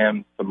talk to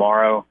him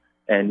tomorrow.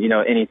 And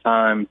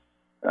anytime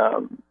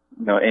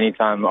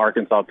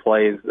Arkansas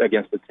plays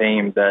against a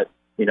team that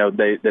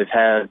they've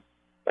had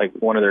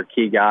one of their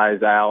key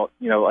guys out.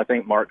 I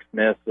think Mark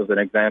Smith was an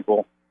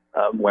example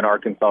when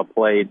Arkansas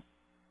played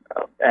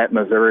at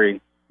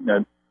Missouri,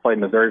 played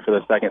Missouri for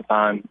the second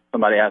time.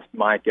 Somebody asked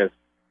Mike if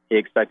he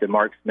expected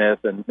Mark Smith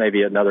and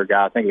maybe another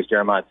guy, I think it was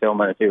Jeremiah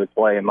Tillman, if he would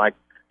play. And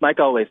Mike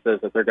always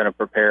says that they're going to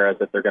prepare as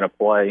if they're going to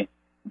play.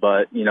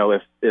 But,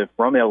 if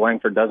Romeo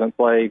Langford doesn't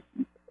play,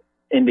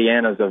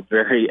 Indiana's a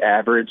very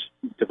average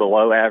to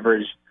below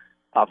average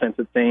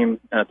offensive team,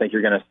 and I think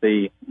you're going to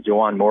see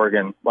Juwan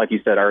Morgan, like you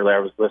said earlier, I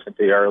was listening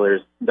to you earlier,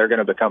 they're going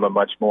to become a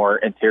much more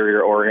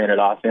interior-oriented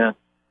offense.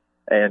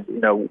 And,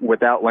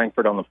 without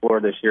Langford on the floor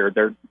this year,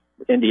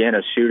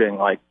 Indiana's shooting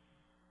I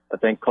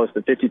think close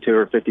to 52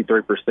 or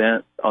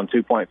 53% on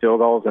 2-point field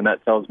goals, and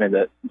that tells me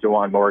that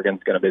Juwan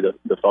Morgan's going to be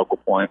the focal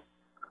point.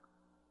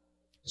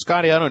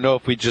 Scottie, I don't know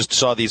if we just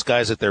saw these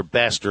guys at their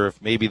best, or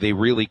if maybe they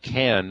really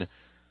can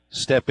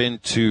step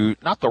into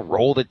not the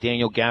role that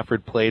Daniel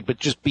Gafford played, but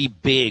just be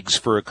bigs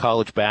for a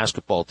college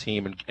basketball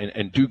team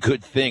and do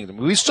good things. I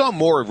mean, we saw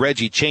more of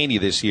Reggie Chaney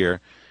this year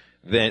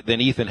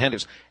than Ethan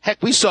Henderson.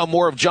 Heck, we saw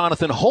more of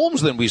Jonathan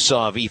Holmes than we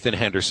saw of Ethan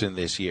Henderson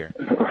this year.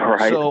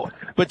 Right.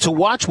 But to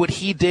watch what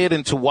he did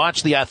and to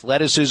watch the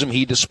athleticism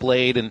he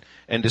displayed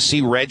and to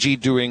see Reggie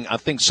doing, I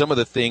think, some of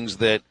the things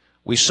that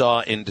we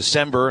saw in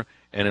December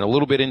and in a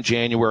little bit in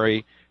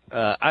January,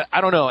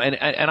 I don't know, and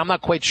I'm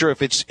not quite sure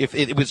if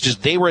it was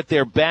just they were at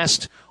their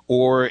best,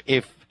 or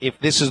if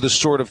this is the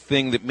sort of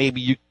thing that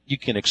maybe you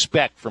can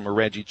expect from a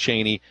Reggie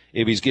Chaney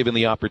if he's given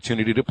the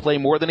opportunity to play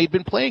more than he'd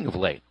been playing of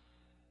late.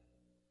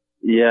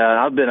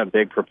 Yeah, I've been a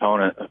big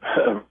proponent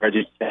of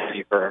Reggie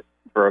Chaney for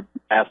a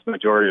vast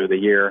majority of the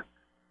year.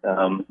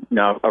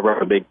 I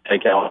wrote a big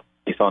takeout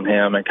piece on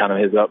him and kind of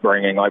his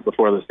upbringing,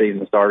 before the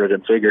season started,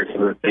 and figured he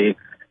would be,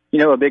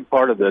 a big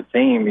part of the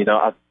team.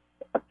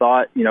 I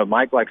thought,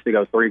 Mike likes to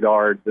go 3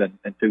 guards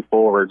and 2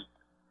 forwards,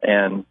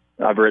 and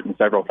I've written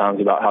several times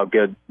about how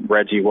good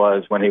Reggie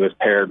was when he was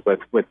paired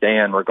with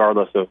Dan,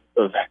 regardless of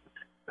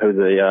who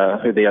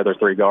the other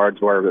three guards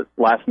were. But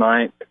last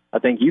night, I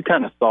think you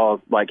kind of saw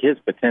like his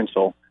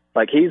potential.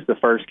 Like he's the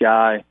first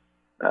guy.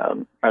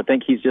 I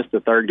think he's just the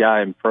third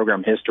guy in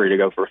program history to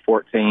go for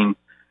 14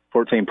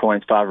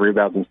 points, 5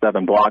 rebounds, and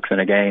 7 blocks in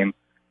a game.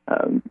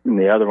 And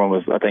the other one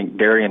was, I think,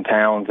 Darian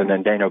Towns, and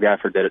then Daniel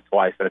Gafford did it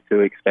twice in a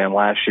 2-week span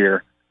last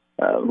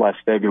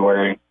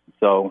February.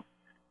 So,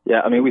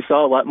 yeah, I mean, we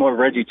saw a lot more of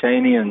Reggie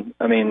Chaney, and,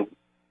 I mean,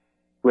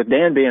 with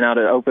Dan being out,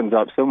 it opens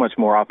up so much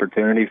more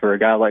opportunity for a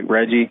guy like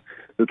Reggie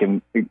who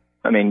can,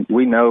 I mean,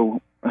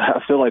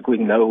 I feel like we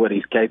know what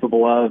he's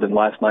capable of, and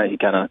last night he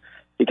kind of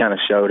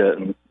showed it.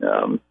 And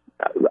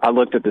I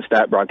looked at the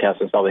stat broadcast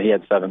and saw that he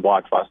had 7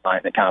 blocks last night,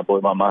 and it kind of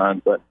blew my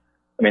mind. But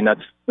I mean,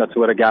 that's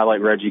what a guy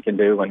like Reggie can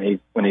do when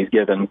he's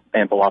given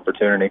ample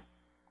opportunity.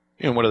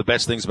 You know, one of the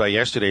best things about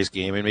yesterday's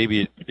game, and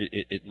maybe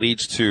it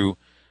leads to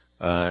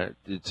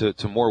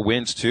more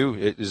wins too,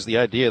 is the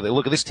idea that,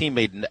 look, this team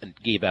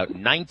gave out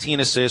 19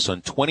 assists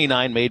on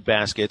 29 made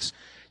baskets,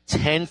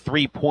 10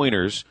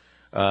 3-pointers,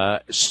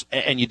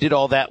 and you did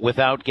all that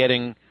without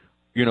getting,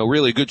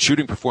 really good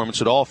shooting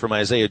performance at all from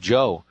Isaiah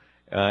Joe.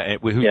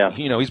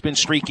 He's been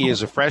streaky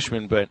as a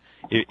freshman, but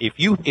if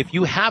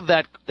you have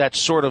that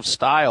sort of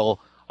style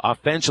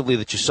offensively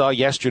that you saw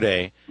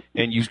yesterday,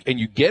 and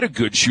you get a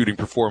good shooting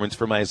performance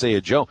from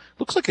Isaiah Joe,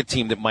 looks like a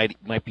team that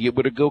might be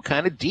able to go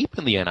kind of deep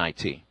in the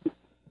NIT.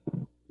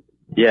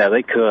 Yeah,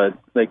 they could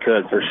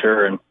for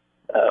sure. And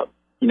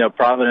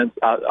Providence,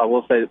 I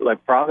will say,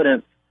 like,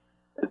 Providence,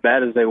 as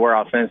bad as they were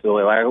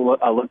offensively, like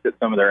I looked at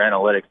some of their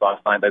analytics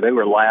last night. They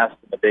were last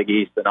in the Big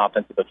East in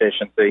offensive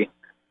efficiency,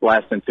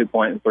 last in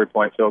 2-point and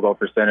 3-point field goal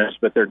percentage,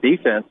 but their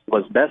defense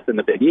was best in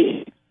the Big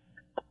East.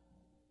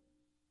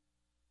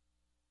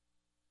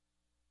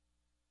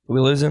 Did we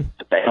lose him?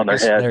 On their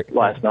head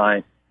last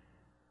night.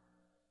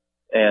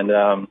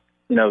 And,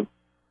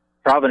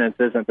 Providence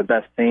isn't the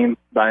best team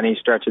by any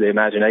stretch of the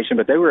imagination,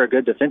 but they were a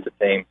good defensive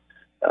team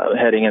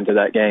heading into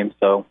that game.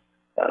 So,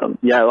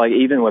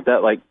 even with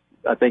that,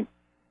 I think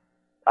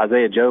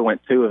Isaiah Joe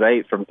went 2 of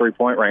 8 from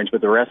 3-point range,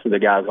 but the rest of the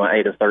guys went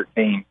 8 of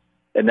 13.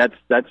 And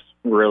that's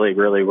really,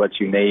 really what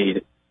you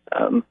need,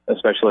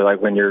 especially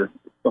when your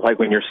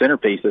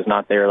centerpiece is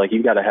not there. Like,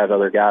 you got to have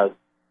other guys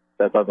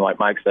step up. And like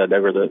Mike said, it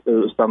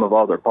was some of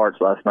all their parts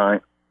last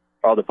night,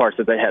 all the parts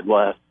that they had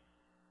left.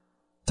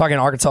 Talking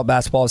Arkansas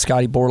basketball,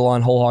 Scottie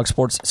Bordelon, Whole Hog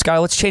Sports. Scottie,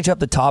 let's change up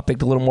the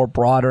topic a little more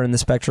broader in the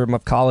spectrum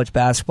of college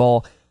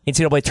basketball.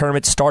 NCAA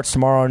tournament starts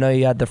tomorrow. I know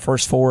you had the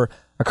first 4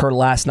 occur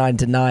last night and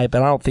tonight,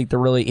 but I don't think the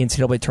really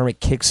NCAA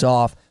tournament kicks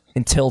off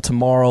until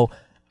tomorrow.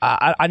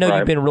 I know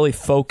You've been really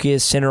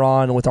focused, center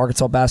on with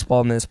Arkansas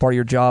basketball, and it's part of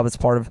your job. It's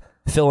part of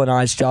Phil and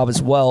I's job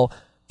as well.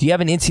 Do you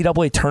have an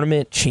NCAA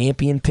tournament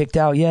champion picked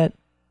out yet?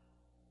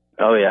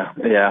 Oh, yeah.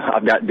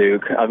 I've got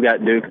Duke.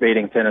 Duke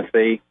beating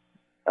Tennessee.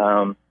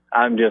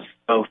 I'm just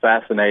so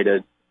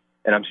fascinated,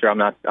 and I'm sure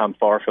I'm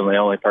far from the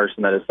only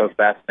person that is so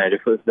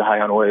fascinated with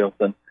Zion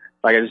Williamson.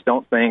 I just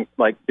don't think,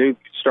 Duke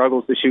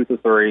struggles to shoot the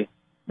 3,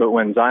 but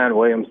when Zion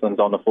Williamson's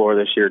on the floor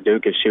this year,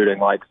 Duke is shooting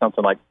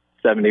something like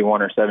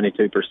 71 or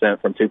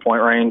 72% from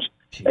 2-point range,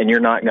 and you're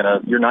not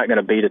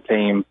gonna beat a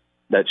team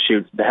that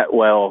shoots that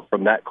well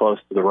from that close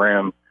to the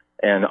rim.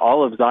 And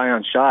all of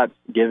Zion's shots,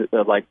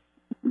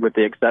 with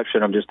the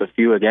exception of just a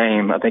few a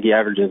game, I think he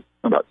averages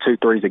about 2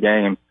 threes a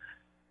game.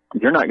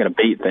 You're not going to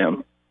beat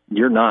them.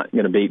 You're not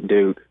going to beat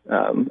Duke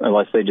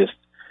unless they just,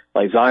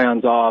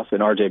 Zion's off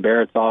and RJ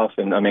Barrett's off.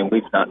 And, I mean,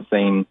 we've not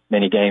seen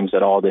many games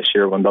at all this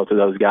year when both of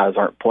those guys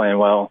aren't playing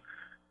well.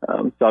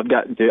 So I've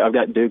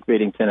got Duke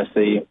beating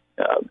Tennessee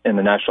in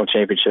the national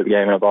championship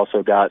game, and I've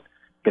also got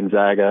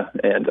Gonzaga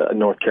and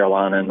North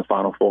Carolina in the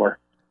Final Four.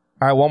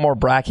 All right, one more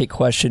bracket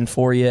question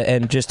for you,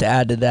 and just to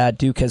add to that,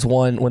 Duke has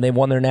won, when they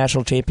won their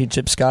national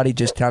championship, Scottie,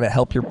 just kind of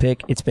help your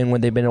pick. It's been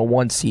when they've been a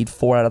 1 seed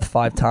 4 out of the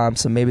 5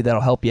 times, so maybe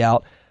that'll help you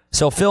out.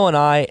 So Phil and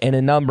I and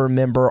a number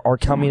member are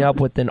coming up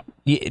with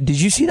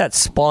did you see that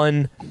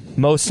spun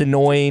most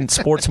annoying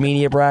sports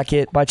media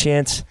bracket by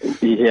chance?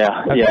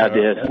 Yeah, okay. Yeah, I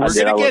did. We're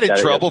going to get in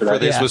trouble for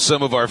this with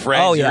some of our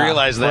friends. Oh, yeah. You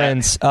realize that?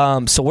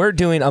 Friends. So we're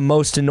doing a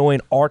most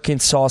annoying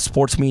Arkansas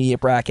sports media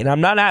bracket. And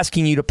I'm not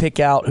asking you to pick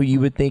out who you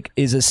would think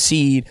is a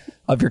seed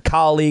of your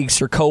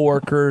colleagues or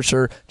coworkers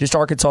or just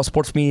Arkansas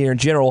sports media in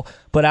general,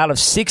 but out of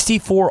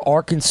 64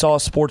 Arkansas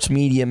sports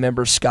media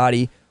members,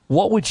 Scottie,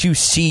 what would you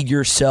seed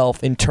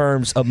yourself in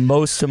terms of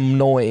most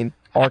annoying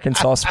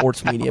Arkansas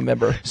sports media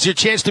member? It's your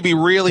chance to be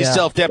really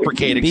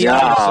self-deprecating.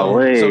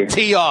 So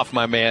tee off,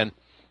 my man.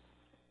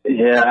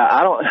 Yeah,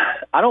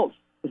 I don't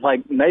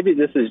maybe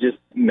this is just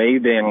me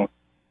being,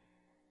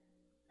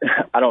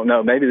 I don't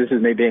know, maybe this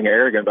is me being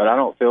arrogant, but I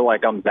don't feel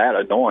like I'm that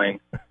annoying.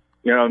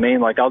 You know what I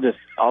mean?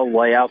 I'll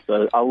lay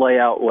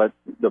out what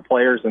the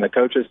players and the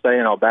coaches say,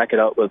 and I'll back it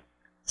up with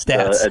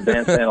stats,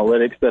 advanced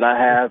analytics that I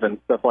have and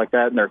stuff like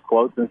that, and their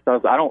quotes and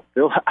stuff. I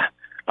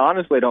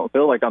honestly don't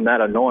feel like I'm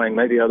that annoying.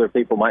 Maybe other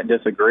people might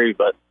disagree,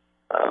 but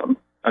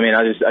I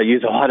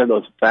use a lot of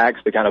those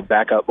facts to kind of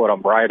back up what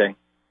I'm writing.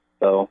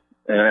 So,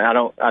 and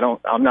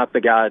I'm not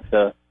the guy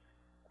to.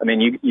 I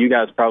mean, you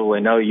guys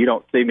probably know you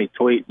don't see me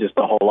tweet just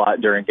a whole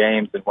lot during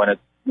games, and when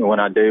it's when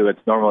I do, it's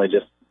normally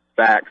just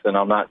facts, and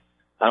I'm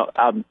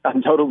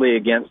totally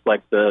against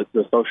like the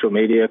social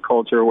media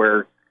culture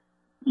where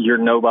you're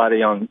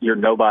nobody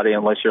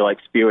unless you're like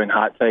spewing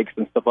hot takes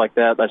and stuff like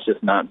that. That's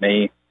just not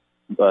me.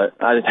 But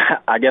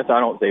I guess I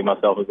don't see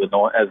myself as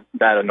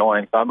that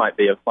annoying, so I might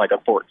be like a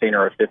 14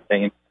 or a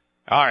 15.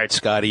 All right,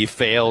 Scotty, you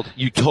failed.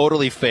 You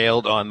totally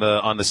failed on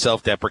the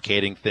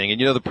self-deprecating thing.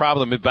 And the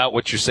problem about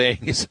what you're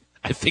saying is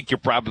I think you're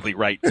probably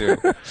right too.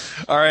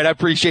 All right, I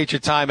appreciate your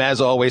time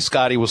as always,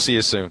 Scotty. We'll see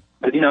you soon.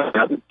 But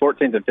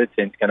 14s and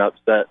 15s can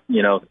upset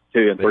 2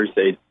 and 3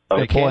 seeds.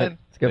 They can.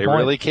 They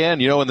really can.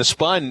 In the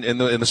spun in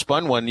the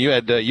spun one, you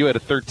had a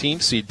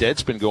 13 seed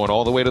Deadspin going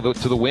all the way to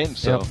the win.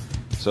 So. Yep.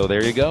 So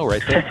there you go,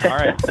 right there. All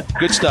right.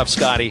 Good stuff,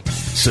 Scotty.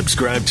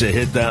 Subscribe to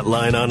Hit That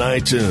Line on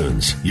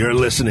iTunes. You're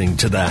listening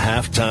to the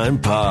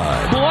Halftime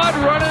Pod. Blood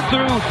running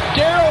through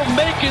Daryl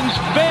Macon's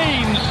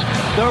veins.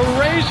 The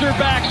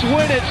Razorbacks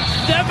win it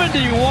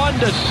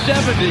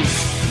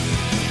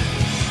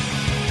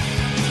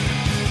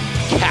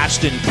 71-70.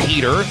 Caston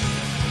Peter,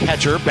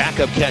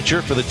 backup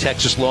catcher for the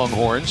Texas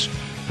Longhorns,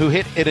 who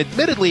hit an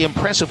admittedly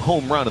impressive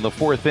home run in the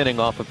 4th inning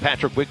off of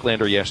Patrick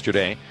Wicklander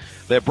yesterday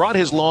that brought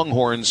his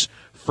Longhorns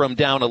from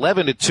down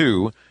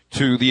 11-2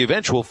 to the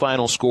eventual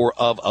final score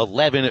of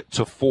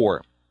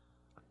 11-4.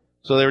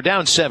 So they were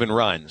down 7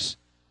 runs.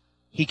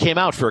 He came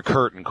out for a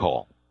curtain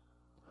call.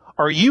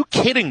 Are you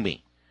kidding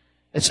me?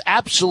 It's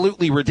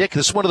absolutely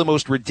ridiculous. It's one of the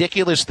most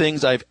ridiculous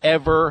things I've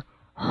ever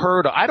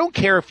heard of. I don't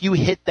care if you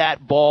hit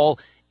that ball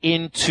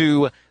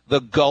into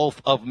the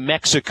Gulf of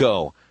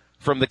Mexico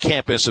from the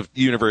campus of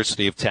the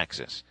University of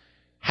Texas.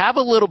 Have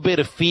a little bit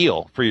of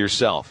feel for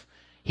yourself.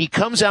 He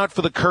comes out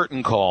for the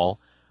curtain call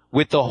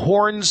with the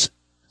horns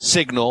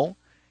signal,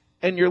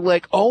 and you're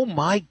like, oh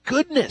my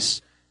goodness.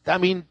 I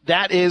mean,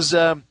 that's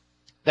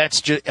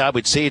just, I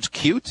would say it's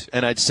cute,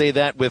 and I'd say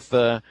that in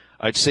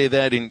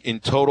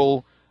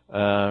total,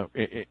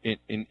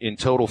 in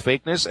total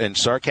fakeness and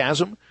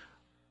sarcasm,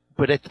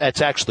 but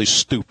that's actually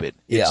stupid.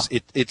 Yeah.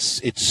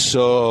 It's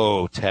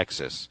so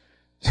Texas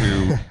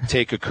to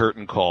take a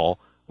curtain call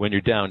when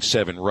you're down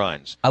 7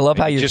 runs. I love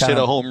how you just hit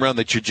a home run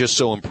that you're just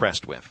so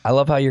impressed with. I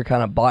love how you're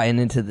kind of buying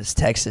into this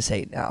Texas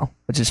hate now,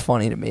 which is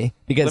funny to me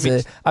because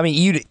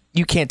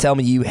you can't tell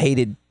me you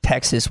hated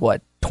Texas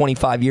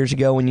 25 years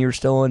ago when you were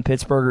still in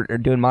Pittsburgh or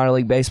doing minor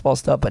league baseball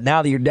stuff, but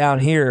now that you're down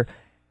here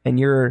and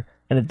you're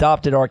an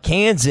adopted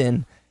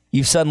Arkansan,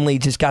 you've suddenly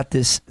just got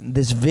this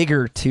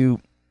vigor to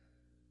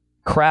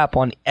crap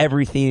on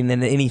everything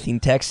and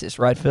anything Texas,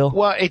 right, Phil?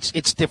 Well,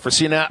 it's different.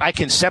 See, now I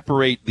can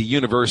separate the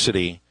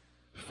university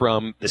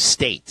from the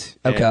state.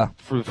 Okay.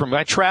 From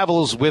my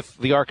travels with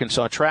the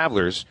Arkansas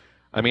Travelers,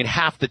 I mean,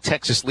 half the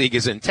Texas League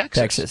is in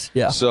Texas. Texas,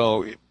 yeah.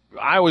 So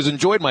I always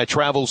enjoyed my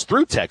travels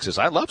through Texas.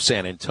 I love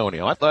San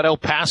Antonio. I thought El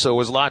Paso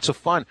was lots of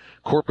fun.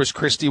 Corpus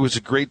Christi was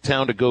a great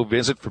town to go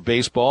visit for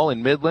baseball.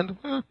 In Midland,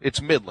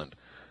 it's Midland.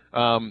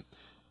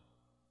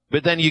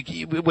 But then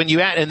when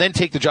you add, and then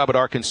take the job at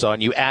Arkansas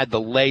and you add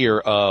the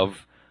layer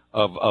of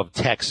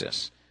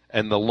Texas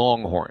and the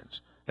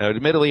Longhorns. Now,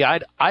 admittedly, I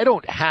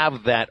don't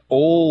have that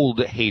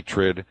old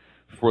hatred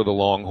for the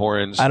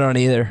Longhorns. I don't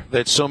either.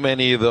 That so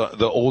many of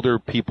the older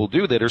people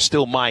do that are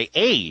still my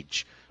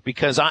age,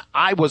 because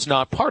I was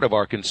not part of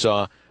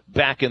Arkansas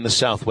back in the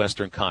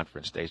Southwestern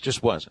Conference days.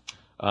 Just wasn't.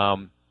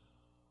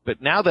 But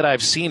now that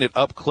I've seen it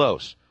up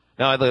close,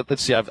 now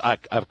let's see,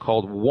 I've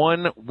called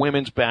 1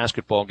 women's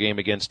basketball game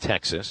against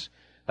Texas.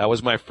 That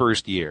was my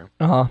first year.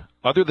 Uh-huh.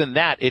 Other than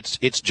that,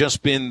 it's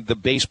just been the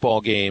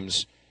baseball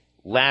games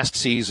last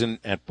season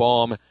at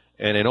Baum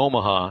and in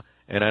Omaha.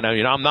 And I know,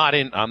 I'm not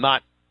at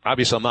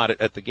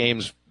the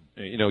games,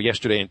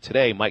 yesterday and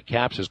today. Mike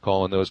Capps is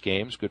calling those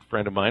games. Good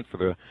friend of mine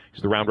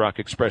he's the Round Rock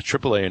Express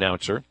AAA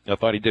announcer. I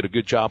thought he did a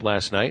good job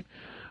last night.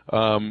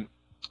 But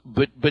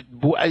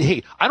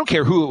hey, I don't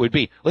care who it would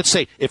be. Let's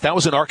say if that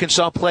was an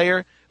Arkansas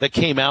player that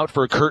came out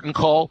for a curtain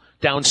call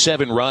down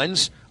 7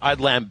 runs, I'd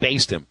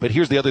lambaste him. But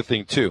here's the other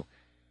thing too.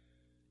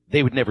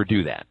 They would never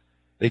do that.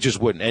 They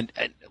just wouldn't.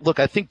 And look,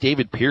 I think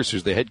David Pierce,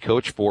 who's the head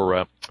coach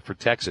for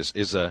Texas,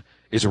 is a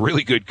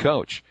really good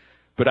coach.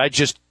 But I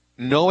just,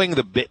 knowing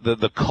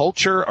the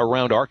culture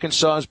around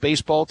Arkansas's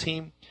baseball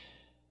team,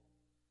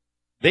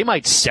 they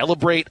might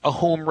celebrate a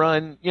home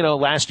run.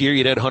 Last year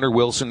you had Hunter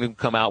Wilson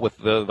come out with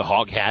the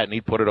hog hat and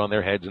he'd put it on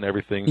their heads and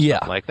everything,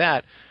 stuff like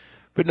that.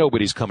 But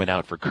nobody's coming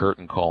out for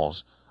curtain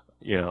calls.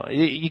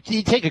 You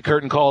take a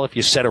curtain call if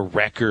you set a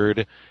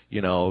record,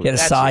 get a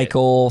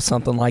cycle,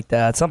 something like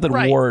that, something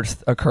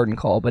worth a curtain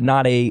call, but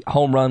not a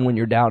home run when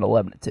you're down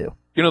 11-2.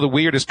 The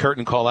weirdest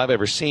curtain call I've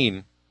ever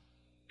seen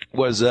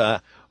was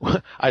it was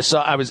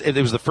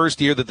the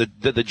first year that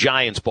the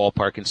Giants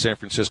ballpark in San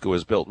Francisco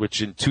was built,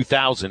 which in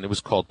 2000 it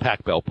was called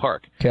Pac Bell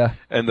Park. Okay.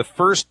 And the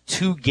first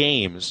 2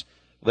 games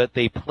that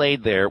they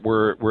played there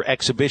were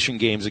exhibition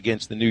games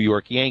against the New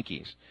York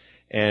Yankees,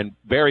 and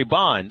Barry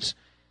Bonds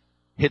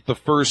hit the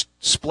first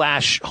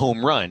splash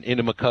home run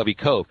into McCovey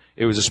Cove.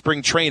 It was a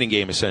spring training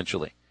game,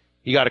 essentially.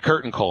 He got a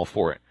curtain call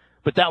for it.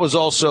 But that was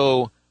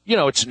also,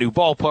 it's a new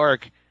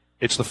ballpark.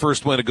 It's the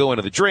first one to go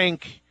into the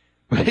drink.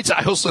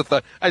 I also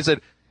thought, I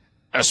said,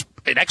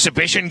 an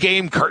exhibition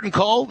game curtain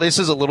call? This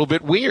is a little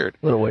bit weird.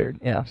 A little weird,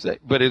 yeah.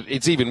 But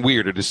it's even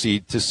weirder to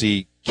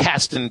see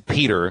Caston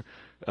Peter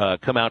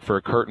come out for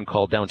a curtain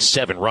call down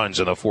 7 runs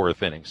in the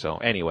 4th inning. So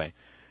anyway,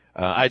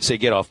 I'd say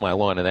get off my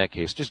lawn in that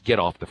case. Just get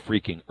off the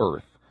freaking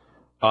earth.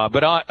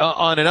 But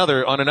on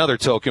another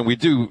token, we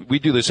do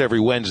this every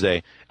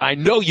Wednesday. I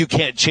know you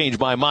can't change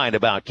my mind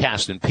about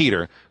Caston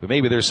Peter, but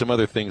maybe there's some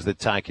other things that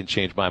Ty can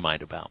change my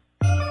mind about.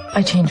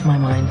 I changed my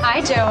mind.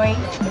 Hi, Joey.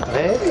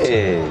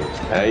 Hey,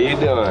 how you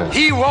doing?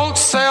 He won't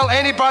sell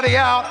anybody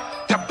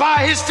out to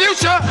buy his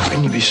future. How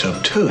can you be so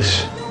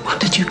obtuse?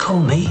 What did you call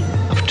me?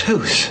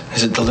 Obtuse?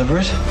 Is it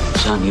deliberate?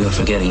 Son, you're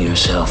forgetting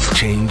yourself.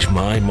 Change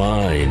my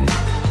mind.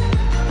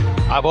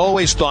 I've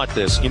always thought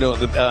this.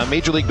 The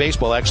Major League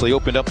Baseball actually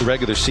opened up the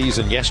regular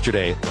season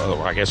yesterday,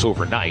 or I guess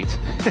overnight,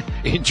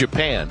 in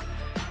Japan.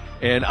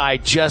 And I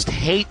just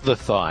hate the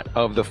thought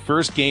of the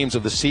first games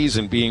of the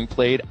season being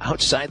played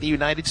outside the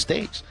United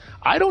States.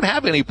 I don't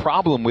have any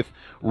problem with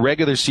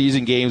regular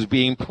season games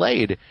being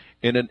played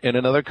in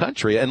another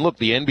country. And look,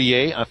 the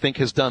NBA, I think,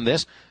 has done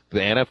this.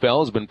 The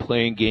NFL has been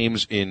playing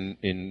games in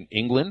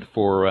England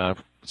for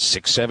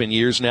 6-7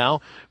 years now.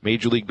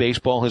 Major League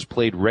Baseball has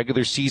played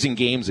regular season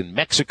games in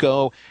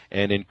Mexico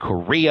and in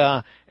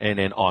Korea and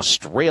in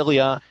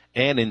Australia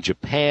and in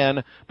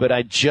Japan. But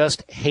I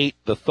just hate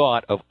the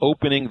thought of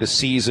opening the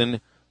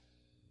season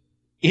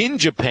in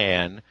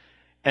Japan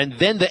and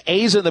then the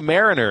A's and the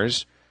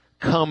Mariners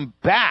come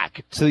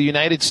back to the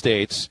United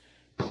States,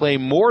 play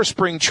more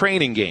spring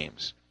training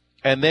games,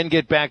 and then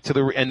get into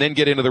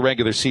the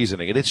regular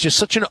season again. It's just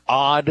such an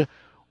odd,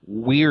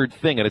 weird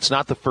thing, and it's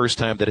not the first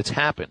time that it's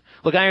happened.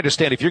 Look, I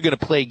understand if you're going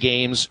to play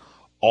games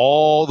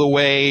all the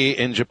way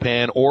in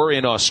Japan or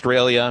in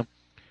Australia,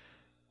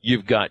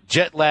 you've got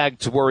jet lag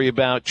to worry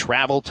about,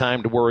 travel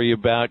time to worry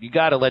about. You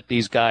got to let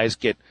these guys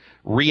get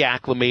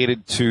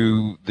reacclimated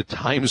to the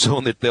time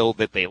zone that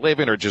they live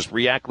in, or just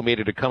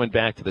reacclimated to coming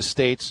back to the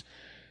States.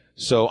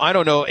 So I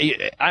don't know.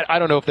 I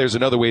don't know if there's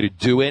another way to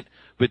do it,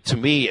 but to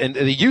me, and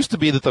it used to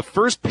be that the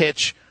first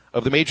pitch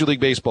of the Major League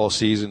Baseball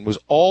season was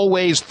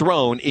always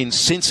thrown in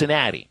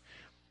Cincinnati.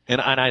 And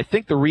I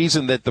think the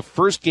reason that the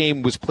first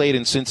game was played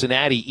in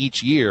Cincinnati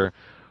each year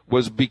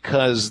was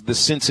because the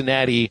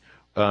Cincinnati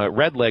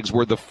Redlegs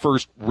were the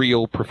first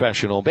real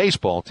professional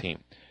baseball team.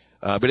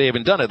 But they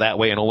haven't done it that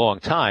way in a long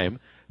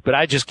time. But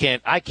I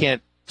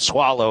can't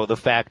swallow the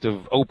fact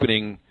of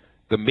opening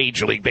the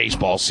Major League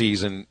Baseball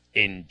season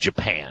in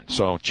Japan.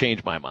 So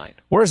change my mind.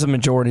 Where's the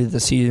majority of the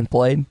season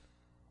played?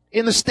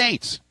 In the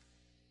States.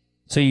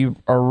 So you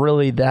are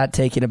really that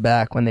taken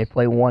aback when they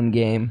play one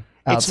game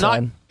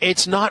outside?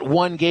 It's not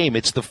one game.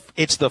 It's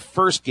the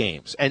first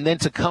games, and then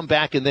to come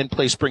back and then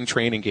play spring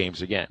training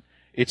games again.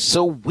 It's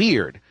so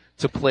weird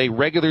to play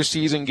regular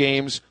season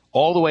games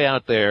all the way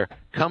out there,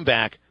 come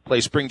back,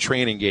 play spring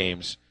training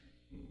games,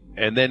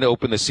 and then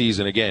open the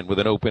season again with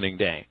an opening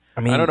day.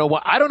 I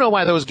don't know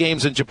why those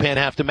games in Japan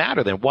have to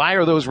matter then. Why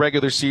are those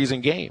regular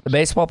season games? The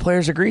baseball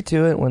players agree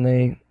to it when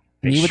they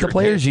meet with the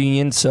players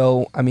union.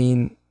 So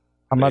I'm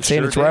not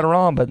saying it's right or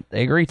wrong, but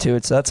they agree to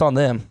it, so that's on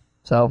them.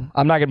 So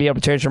I'm not going to be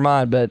able to change their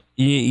mind, but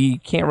you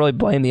can't really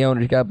blame the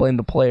owners. You got to blame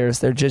the players.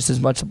 They're just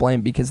as much to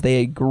blame because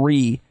they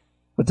agree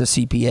with the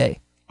CPA.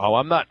 Oh,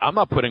 I'm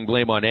not putting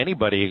blame on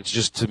anybody. It's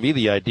just, to me,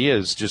 the idea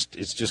is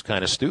it's just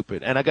kind of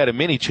stupid. And I got a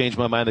mini change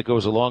my mind that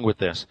goes along with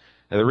this.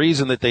 Now, the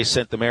reason that they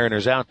sent the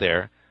Mariners out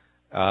there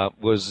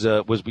was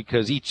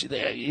because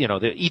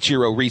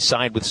Ichiro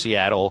re-signed with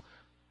Seattle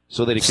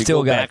so that he could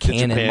go back to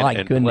Japan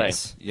and play.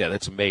 Yeah,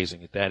 that's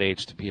amazing at that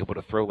age to be able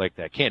to throw like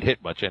that. Can't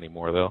hit much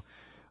anymore, though.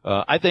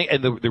 I think,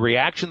 and the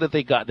reaction that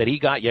he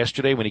got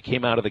yesterday when he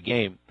came out of the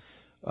game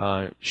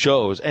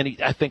shows, and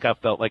I think I've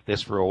felt like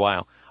this for a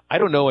while. I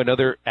don't know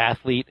another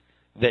athlete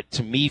that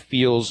to me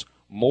feels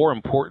more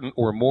important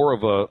or more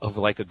of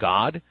like a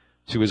god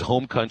to his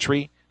home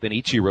country than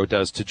Ichiro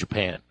does to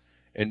Japan.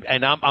 And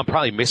I'm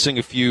probably missing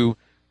a few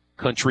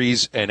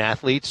countries and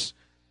athletes,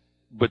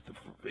 but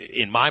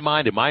in my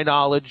mind, in my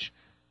knowledge,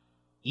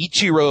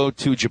 Ichiro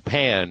to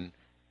Japan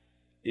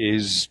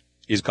is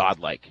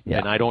godlike. Yeah.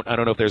 And I don't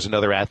know if there's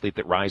another athlete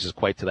that rises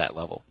quite to that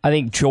level. I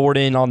think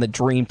Jordan on the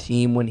Dream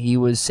Team, when he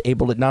was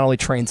able to not only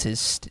train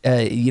his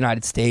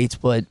United States,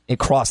 but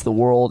across the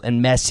world,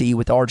 and Messi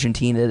with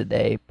Argentina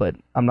today, but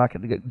I'm not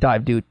going to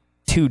dive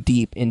too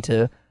deep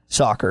into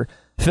soccer.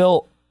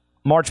 Phil,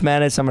 March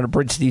Madness, I'm going to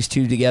bridge these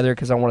two together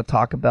because I want to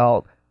talk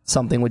about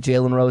something with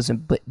Jalen Rose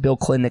and Bill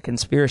Clinton, a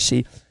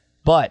conspiracy.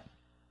 But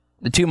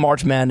the two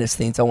March Madness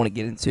things I want to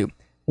get into.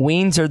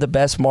 Wings are the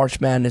best March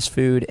Madness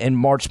food, and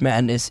March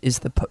Madness is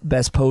the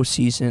best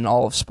postseason in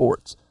all of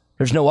sports.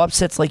 There's no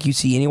upsets like you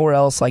see anywhere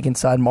else like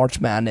inside March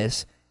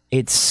Madness.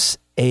 It's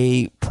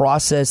a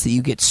process that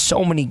you get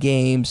so many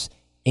games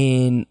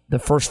in the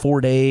first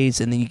 4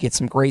 days, and then you get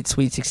some great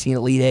Sweet 16,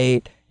 Elite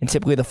 8, and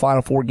typically the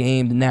Final Four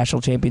game, the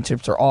national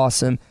championships are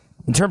awesome.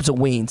 In terms of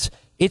wings,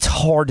 it's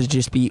hard to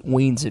just beat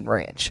wings and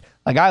ranch.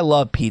 Like, I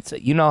love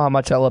pizza. You know how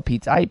much I love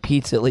pizza. I eat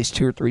pizza at least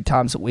 2 or 3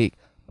 times a week.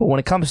 But when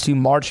it comes to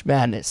March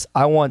Madness,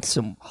 I want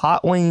some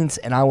hot wings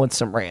and I want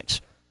some ranch.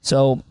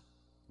 So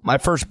my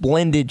first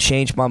blended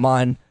changed my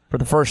mind for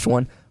the first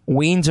one.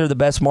 Wings are the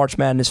best March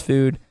Madness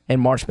food,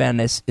 and March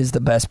Madness is the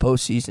best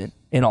postseason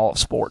in all of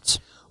sports.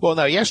 Well,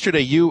 now,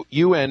 yesterday you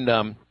and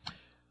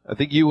I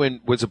think you and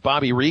was it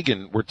Bobby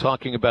Regan were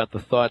talking about the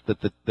thought that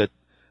the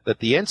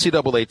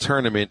NCAA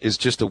tournament is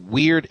just a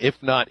weird,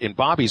 if not in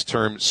Bobby's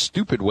terms,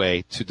 stupid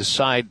way to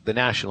decide the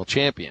national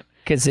champion.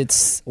 Because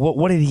it's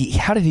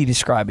how did he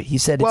describe it? He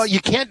said, well, you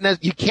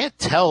can't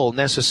tell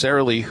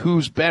necessarily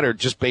who's better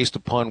just based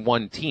upon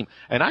one team,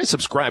 and I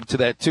subscribe to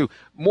that too,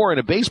 more in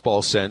a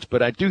baseball sense.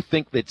 But I do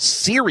think that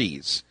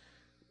series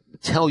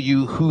tell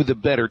you who the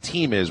better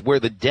team is, where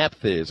the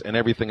depth is, and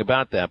everything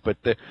about that. But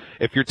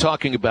if you're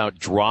talking about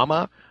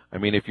drama, I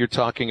mean, if you're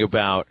talking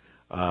about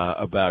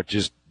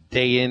just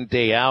day in,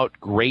 day out,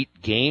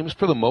 great games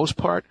for the most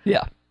part,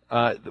 yeah,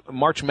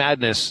 March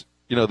Madness.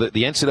 You know, the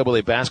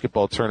NCAA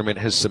basketball tournament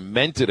has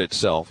cemented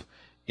itself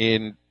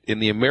in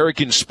the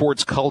American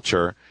sports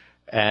culture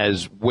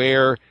as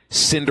where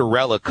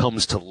Cinderella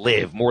comes to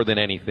live more than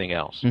anything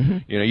else. Mm-hmm.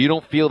 You know, you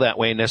don't feel that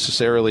way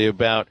necessarily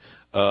about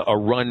a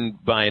run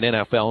by an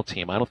NFL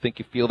team. I don't think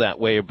you feel that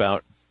way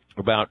about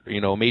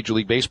a Major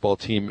League Baseball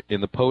team in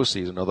the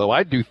postseason. Although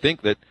I do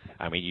think that,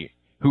 I mean,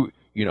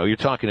 you're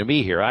talking to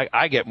me here.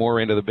 I get more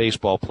into the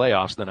baseball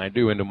playoffs than I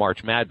do into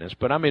March Madness,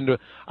 but I'm into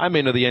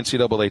the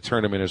NCAA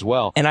tournament as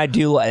well. And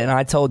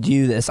I told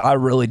you this, I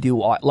really do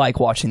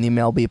like watching the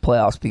MLB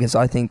playoffs because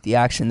I think the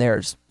action there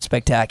is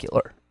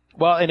spectacular.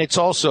 Well, and it's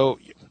also,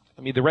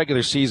 I mean, the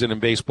regular season in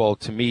baseball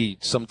to me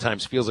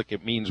sometimes feels like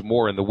it means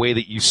more in the way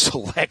that you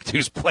select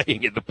who's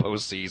playing in the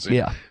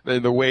postseason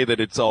than the way that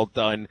it's all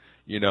done,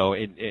 you know,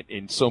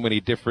 in so many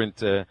different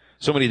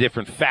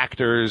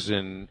factors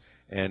and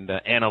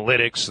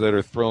analytics that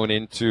are thrown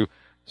into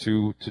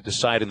to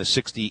decide in the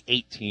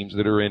 68 teams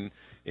that are in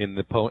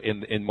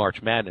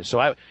March Madness. So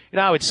I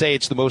would say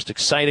it's the most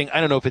exciting. I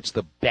don't know if it's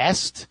the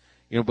best,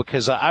 you know,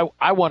 because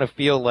I want to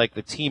feel like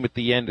the team at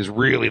the end is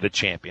really the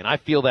champion. I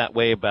feel that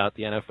way about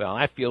the NFL.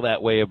 I feel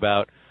that way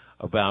about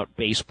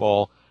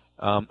baseball.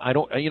 I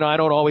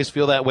don't always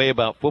feel that way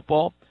about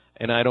football,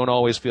 and I don't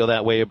always feel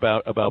that way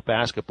about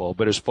basketball.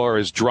 But as far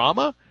as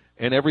drama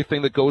and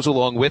everything that goes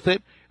along with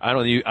it, I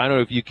don't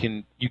know if you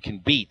can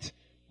beat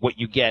what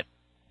you get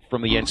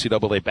from the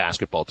NCAA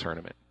basketball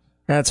tournament.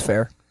 That's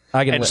fair.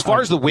 And as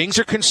far as the wings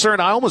are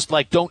concerned, I almost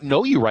don't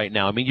know you right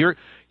now. I mean,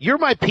 you're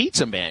my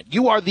pizza man.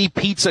 You are the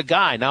pizza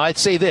guy. Now, I'd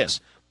say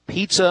this: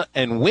 pizza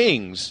and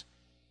wings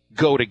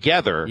go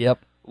together. Yep.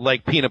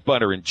 Like peanut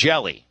butter and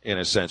jelly, in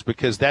a sense,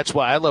 because that's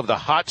why I love the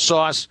hot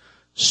sauce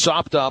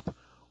sopped up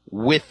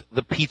with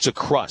the pizza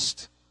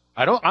crust.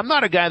 I'm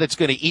not a guy that's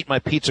going to eat my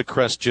pizza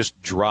crust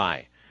just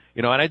dry.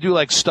 You know, and I do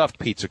like stuffed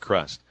pizza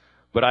crust.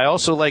 But I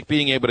also like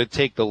being able to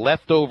take the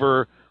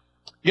leftover,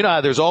 you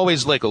know, there's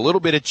always like a little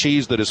bit of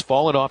cheese that has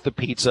fallen off the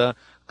pizza,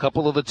 a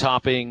couple of the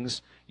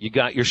toppings, you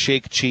got your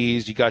shake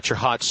cheese, you got your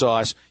hot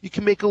sauce. You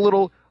can make a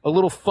little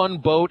fun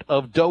boat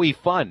of doughy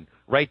fun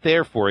right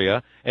there for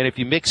you. And if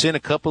you mix in a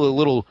couple of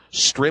little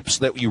strips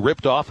that you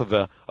ripped off of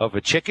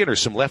a chicken or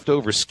some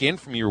leftover skin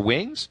from your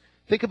wings,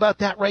 think about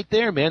that right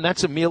there, man.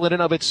 That's a meal in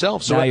and of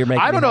itself. So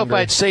I don't know if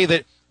I'd say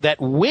that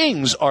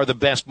wings are the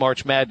best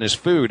March Madness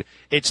food.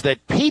 It's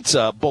that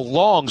pizza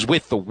belongs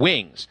with the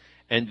wings.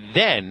 And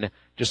then,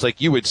 just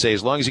like you would say,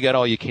 as long as you got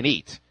all you can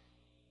eat,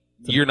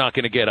 you're not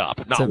going to get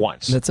up, not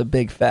once. That's a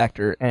big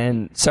factor.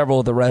 And several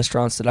of the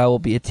restaurants that I will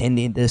be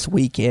attending this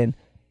weekend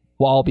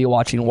while I'll be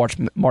watching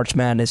March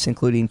Madness,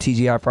 including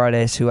TGI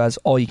Fridays, who has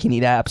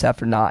all-you-can-eat apps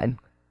after 9.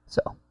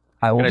 So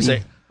I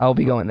will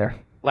be going there.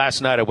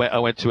 Last night I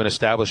went to an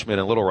establishment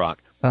in Little Rock,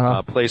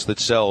 a place that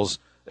sells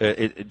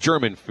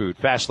German food,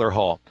 Fassler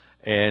Hall,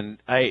 and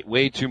I ate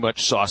way too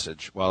much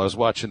sausage while I was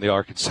watching the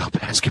Arkansas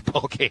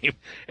basketball game,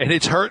 and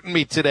it's hurting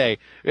me today.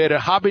 We had a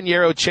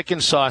habanero chicken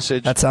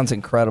sausage. That sounds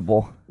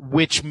incredible.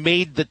 Which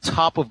made the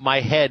top of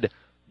my head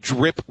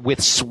drip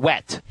with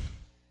sweat.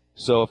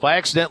 So if I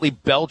accidentally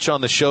belch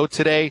on the show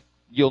today,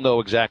 you'll know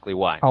exactly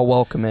why. I'll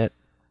welcome it.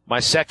 My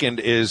second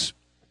is,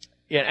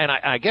 and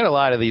I get a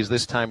lot of these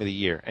this time of the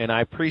year, and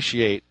I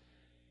appreciate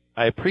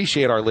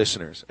our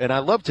listeners, and I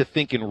love to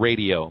think in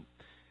radio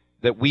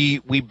that we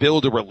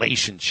build a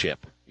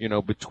relationship, you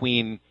know,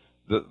 between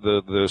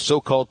the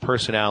so-called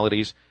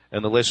personalities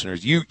and the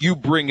listeners. You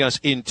bring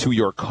us into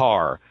your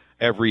car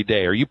every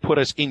day, or you put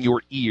us in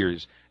your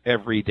ears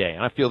every day.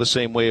 And I feel the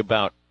same way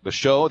about the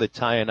show that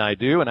Ty and I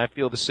do, and I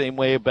feel the same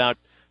way about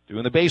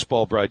doing the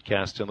baseball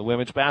broadcast and the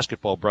women's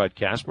basketball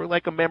broadcast. We're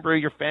like a member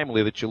of your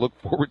family that you look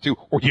forward to,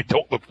 or you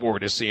don't look forward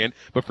to seeing,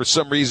 but for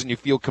some reason you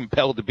feel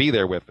compelled to be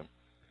there with them.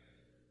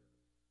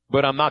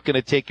 But I'm not going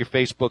to take your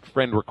Facebook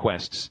friend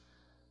requests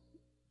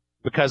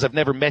because I've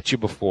never met you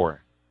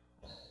before.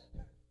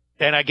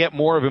 And I get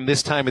more of them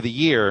this time of the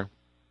year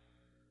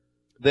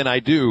than I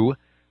do,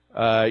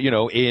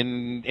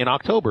 in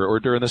October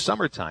or during the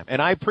summertime.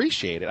 And I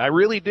appreciate it. I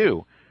really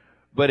do.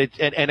 But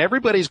and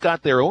everybody's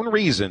got their own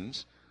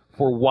reasons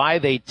for why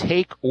they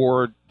take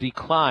or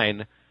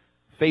decline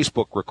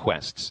Facebook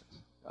requests.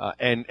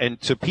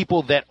 And to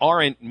people that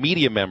aren't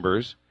media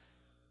members,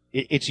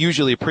 it's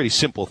usually a pretty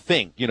simple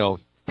thing. You know,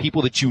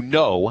 people that you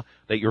know,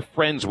 that you're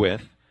friends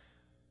with,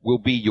 will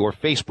be your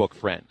Facebook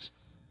friends.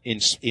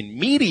 In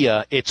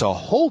media, it's a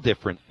whole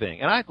different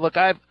thing. And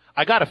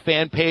I got a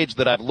fan page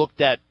that I've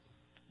looked at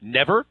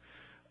never.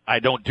 I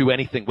don't do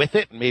anything with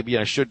it. Maybe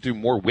I should do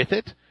more with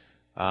it.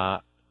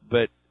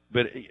 But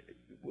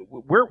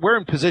we're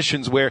in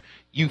positions where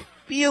you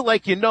feel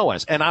like you know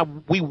us,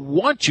 and we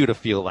want you to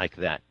feel like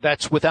that.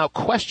 That's without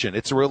question.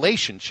 It's a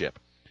relationship.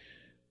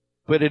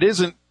 But it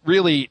isn't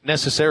really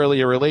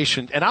necessarily a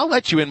relation. And I'll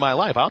let you in my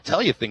life. I'll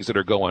tell you things that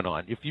are going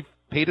on. If you've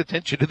paid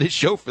attention to this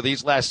show for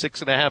these last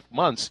 6.5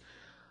 months,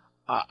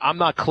 I'm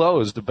not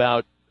closed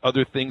about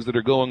other things that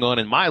are going on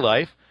in my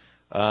life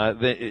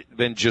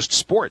than just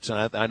sports.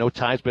 And I know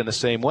Ty's been the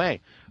same way.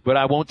 But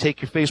I won't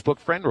take your Facebook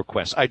friend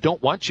requests. I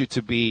don't want you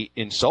to be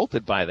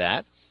insulted by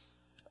that.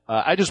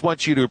 I just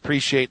want you to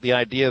appreciate the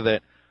idea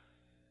that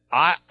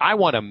I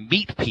want to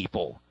meet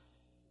people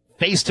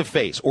face to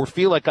face or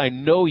feel like I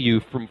know you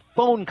from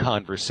phone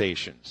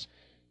conversations,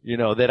 you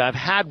know, that I've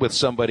had with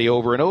somebody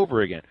over and over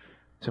again.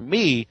 To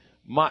me,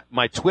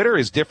 my Twitter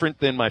is different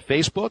than my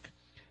Facebook.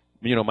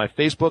 You know, my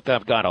Facebook,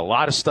 I've got a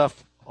lot of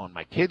stuff on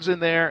my kids in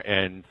there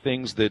and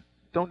things that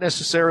don't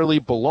necessarily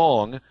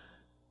belong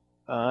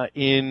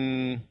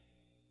in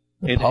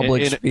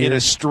a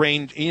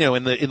strange, you know,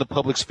 in the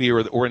public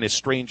sphere or in a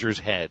stranger's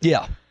head.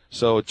 Yeah.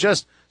 So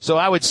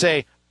I would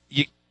say,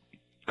 you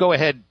go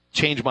ahead,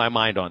 change my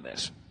mind on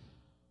this.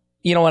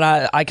 You know what?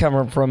 I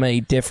come from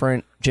a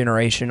different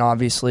generation.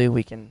 Obviously,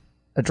 we can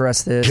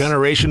address this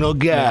generational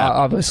gap.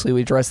 Obviously,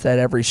 we address that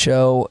every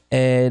show,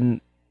 and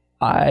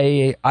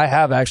I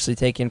have actually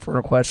taken for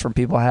requests from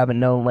people I haven't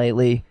known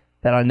lately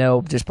that I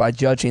know just by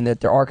judging that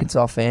they're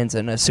Arkansas fans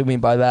and assuming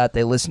by that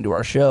they listen to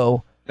our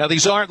show. Now,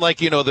 these aren't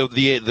like, you know,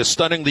 the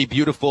stunningly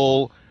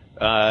beautiful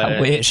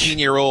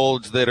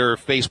 18-year-olds that are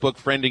Facebook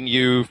friending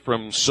you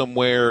from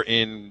somewhere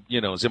in,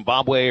 you know,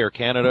 Zimbabwe or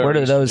Canada or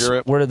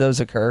Europe. Where do those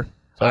occur?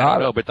 I don't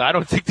know, but I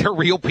don't think they're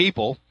real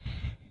people.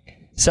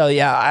 So,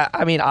 yeah,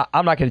 I mean,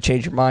 I'm not going to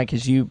change your mind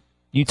because you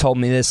told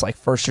me this like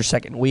first or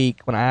second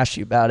week when I asked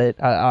you about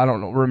it. I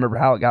don't remember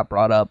how it got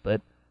brought up,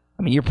 but,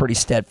 I mean, you're pretty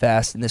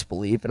steadfast in this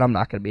belief, and I'm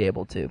not going to be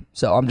able to.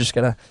 So I'm just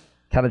going to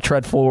kind of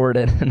tread forward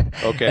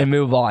and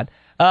move on.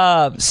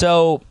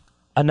 So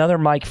another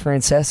Mike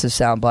Francesa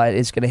soundbite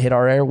is going to hit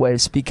our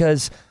airwaves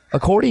because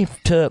according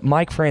to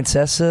Mike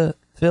Francesa,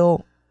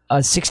 Phil,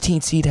 a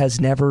 16 seed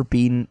has never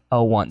beaten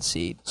a 1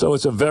 seed. So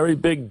it's a very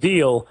big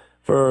deal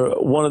for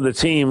one of the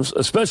teams,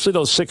 especially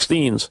those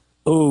 16s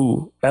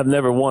who have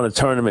never won a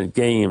tournament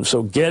game.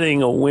 So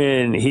getting a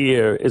win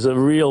here is a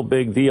real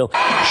big deal.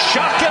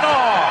 Shock and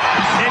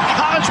awe in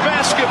college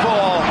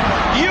basketball.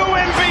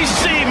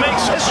 UMBC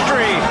makes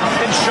history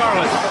in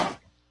Charlotte.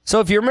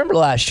 So if you remember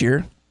last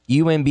year,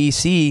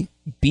 UMBC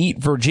beat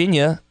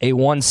Virginia, a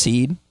 1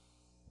 seed.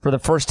 For the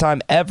first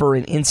time ever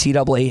in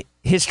NCAA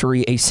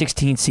history, a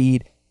 16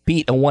 seed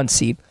beat a 1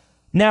 seed.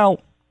 Now,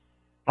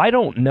 I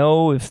don't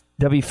know if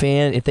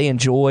WFan, if they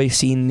enjoy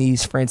seeing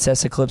these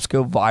Francesa clips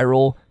go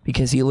viral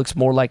because he looks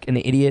more like an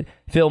idiot.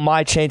 Phil,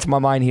 my change my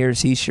mind here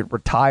is he should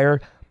retire.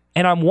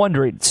 And I'm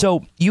wondering,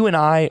 so you and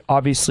I,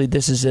 obviously,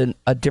 this is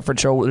a different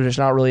show. There's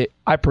not really,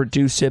 I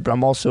produce it, but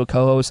I'm also a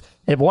co-host.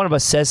 If one of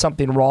us says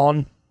something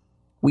wrong,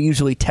 we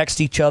usually text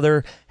each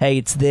other, hey,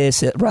 it's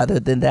this, rather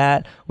than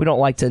that. We don't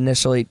like to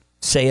necessarily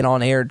say it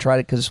on air and try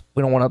to, because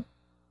we don't want to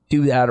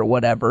do that or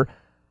whatever.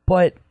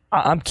 But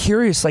I'm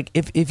curious, like,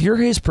 if you're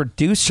his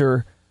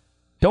producer,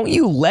 don't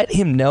you let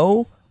him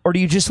know, or do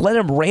you just let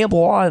him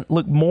ramble on,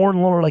 look more and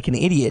more like an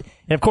idiot?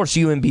 And, of course,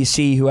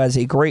 UMBC, who has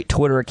a great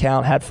Twitter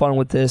account, had fun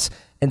with this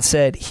and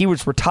said he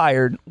was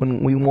retired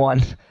when we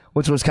won,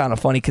 which was kind of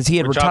funny because he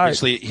had retired.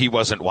 Obviously, he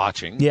wasn't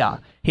watching. Yeah.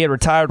 He had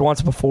retired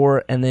once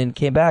before and then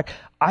came back.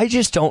 I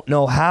just don't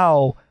know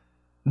how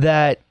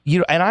that,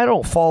 and I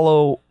don't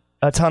follow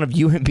a ton of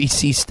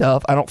UMBC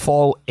stuff. I don't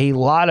follow a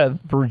lot of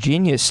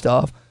Virginia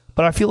stuff.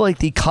 But I feel like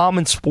the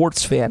common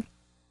sports fan,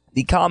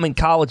 the common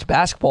college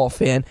basketball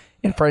fan,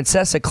 and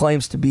Francesa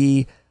claims to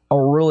be a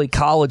really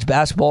college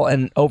basketball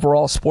and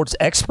overall sports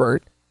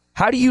expert.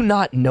 How do you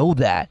not know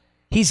that?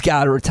 He's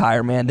got to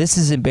retire, man. This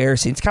is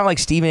embarrassing. It's kind of like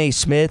Stephen A.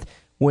 Smith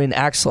when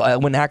acts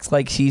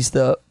like he's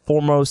the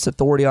foremost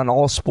authority on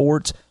all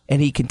sports,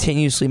 and he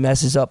continuously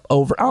messes up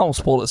over. I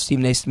almost pulled a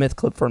Stephen A. Smith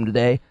clip from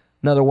today,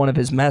 another one of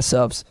his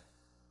mess-ups.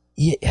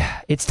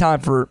 Yeah, it's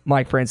time for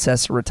Mike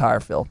Francesa to retire,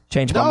 Phil.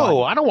 Change my mind.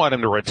 No, I don't want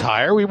him to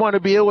retire. We want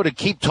to be able to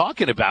keep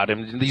talking about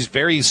him in these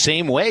very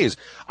same ways.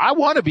 I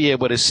want to be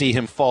able to see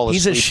him fall asleep.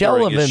 He's a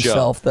shell of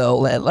himself, though.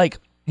 Like,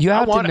 you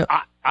have to know.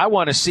 I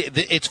want to see.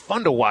 It's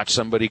fun to watch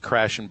somebody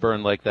crash and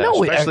burn like that,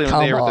 no, especially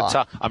when they're at the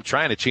top. I'm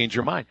trying to change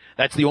your mind.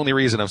 That's the only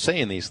reason I'm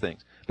saying these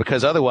things,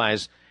 because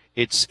otherwise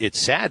it's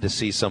sad to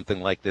see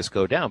something like this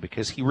go down,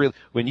 because he really,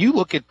 when you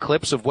look at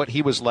clips of what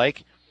he was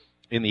like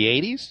in the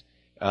 80s,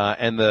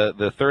 and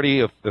the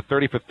 30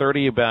 for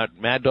 30 about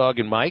Mad Dog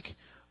and Mike,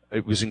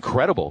 it was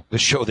incredible, the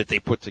show that they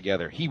put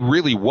together. He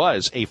really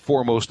was a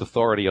foremost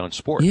authority on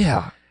sports.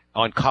 Yeah.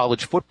 on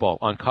college football,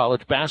 on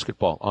college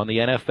basketball, on the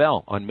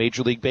NFL, on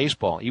Major League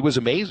Baseball. He was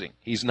amazing.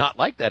 He's not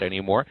like that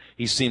anymore.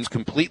 He seems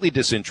completely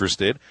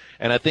disinterested,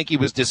 and I think he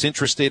was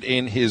disinterested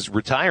in his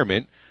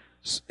retirement,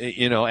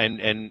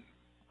 and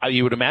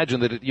you would imagine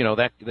that,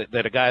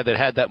 that a guy that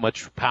had that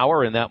much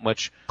power and that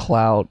much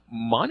clout,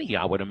 money,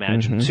 I would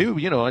imagine too,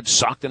 it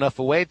sucked enough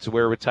away to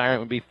where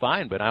retirement would be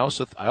fine. But I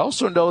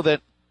also know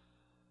that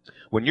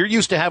when you're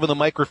used to having the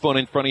microphone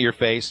in front of your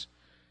face,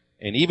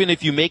 and even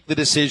if you make the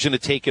decision to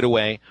take it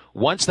away,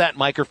 once that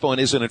microphone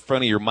isn't in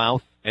front of your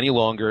mouth any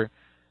longer,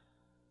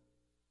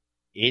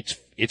 it's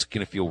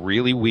going to feel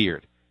really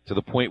weird to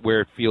the point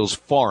where it feels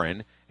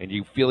foreign, and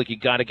you feel like you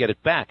got to get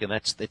it back, and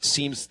that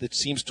seems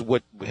to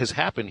what has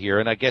happened here.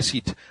 And I guess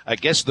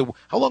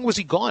how long was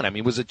he gone? I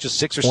mean, was it just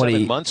 6 or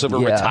 7 months of a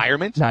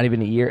retirement? Not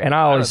even a year. And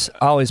I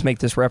always make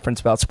this reference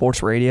about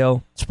sports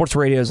radio. Sports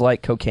radio is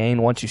like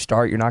cocaine. Once you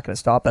start, you're not going to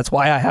stop. That's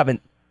why I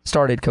haven't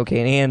started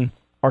cocaine, and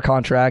our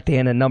contract,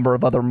 and a number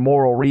of other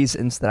moral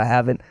reasons that I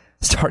haven't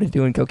started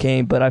doing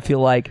cocaine. But I feel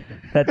like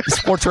that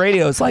sports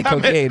radio is like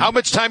cocaine. How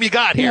much time you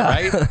got here,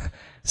 right?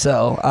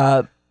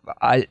 So,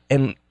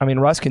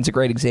 Ruskin's a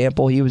great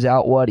example. He was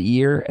out, a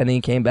year, and then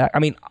he came back. I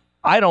mean,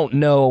 I don't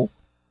know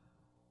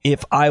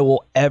if I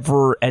will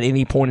ever at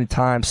any point in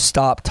time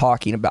stop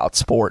talking about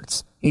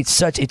sports.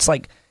 It's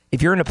like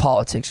if you're into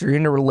politics, you're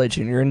into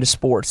religion, you're into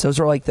sports. Those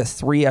are like the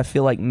three, I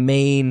feel like,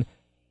 main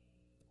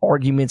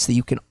arguments that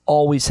you can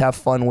always have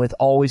fun with,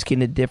 always get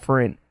into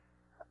different,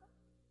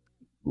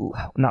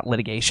 not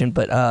litigation,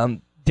 but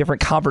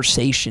different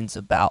conversations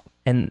about,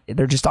 and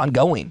they're just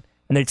ongoing,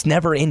 and it's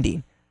never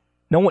ending.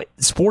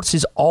 Sports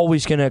is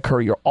always going to occur.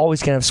 You're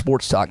always going to have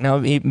sports talk. Now,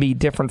 it may be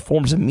different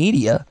forms of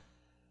media,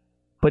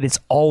 but it's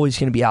always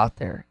going to be out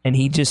there. And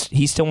he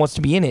still wants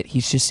to be in it.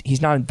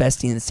 He's not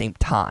investing at the same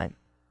time,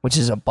 which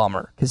is a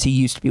bummer, because he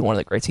used to be one of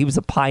the greats. He was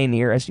the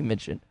pioneer, as you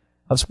mentioned,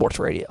 of sports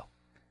radio.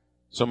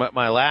 So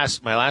my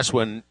last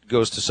one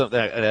goes to something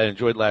that I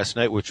enjoyed last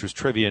night, which was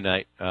trivia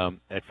night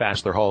at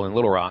Fassler Hall in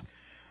Little Rock.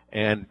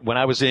 And when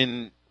I was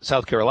in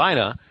South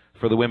Carolina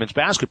for the women's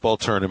basketball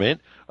tournament,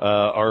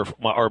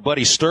 our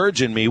buddy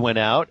Sturge and me went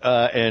out,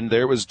 and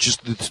there was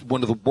just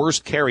one of the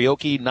worst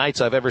karaoke nights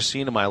I've ever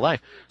seen in my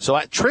life. So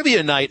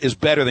trivia night is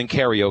better than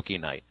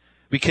karaoke night,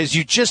 because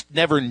you just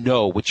never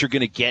know what you're going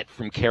to get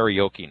from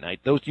karaoke night.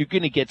 You're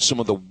going to get some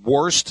of the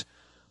worst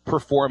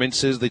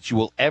performances that you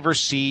will ever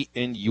see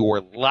in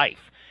your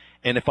life.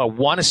 And if I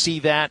want to see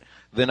that,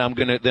 then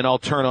I'll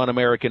turn on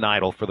American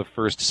Idol for the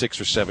first 6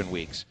 or 7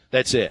 weeks.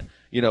 That's it.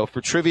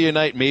 For trivia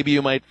night, maybe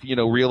you might,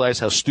 realize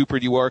how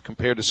stupid you are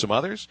compared to some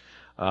others.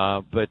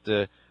 But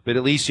at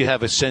least you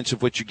have a sense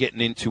of what you're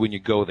getting into when you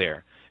go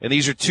there. And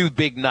these are two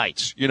big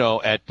nights,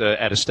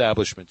 at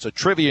establishments. So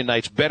trivia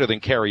night's better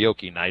than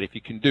karaoke night. If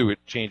you can do it,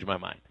 change my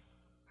mind.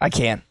 I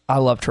can. I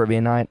love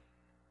trivia night.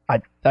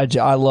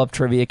 I love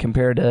trivia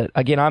compared to,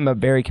 again, I'm a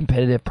very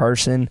competitive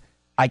person.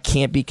 I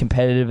can't be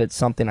competitive at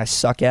something I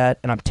suck at,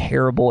 and I'm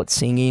terrible at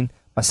singing.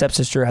 My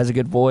stepsister has a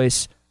good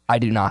voice. I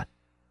do not.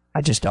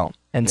 I just don't.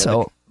 And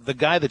the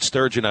guy that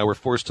Sturge and I were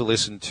forced to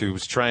listen to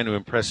was trying to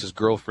impress his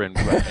girlfriend.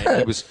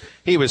 And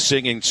he was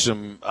singing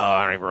some,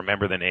 I don't even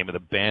remember the name of the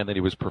band that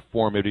he was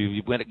performing.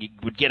 He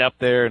would get up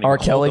there and he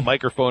would hold the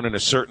microphone in a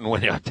certain way.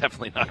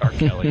 Definitely not R.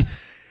 Kelly.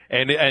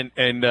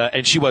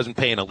 And she wasn't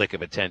paying a lick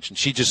of attention.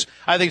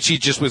 I think she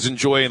just was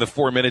enjoying the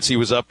 4 minutes he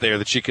was up there,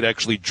 that she could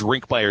actually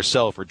drink by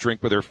herself or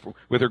drink with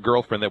her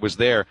girlfriend that was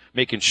there,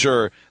 making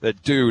sure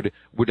that dude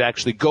would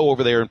actually go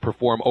over there and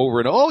perform over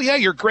and, oh yeah,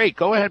 you're great.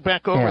 Go ahead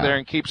back over there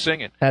and keep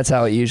singing. That's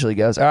how it usually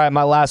goes. All right,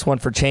 my last one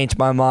for Change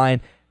My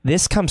Mind.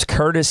 This comes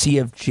courtesy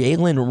of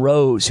Jalen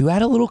Rose, who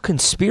had a little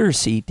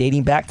conspiracy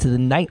dating back to the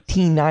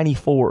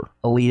 1994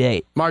 Elite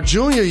Eight. My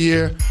junior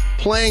year,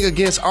 playing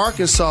against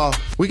Arkansas,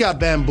 we got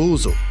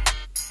bamboozled.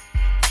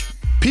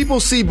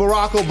 People see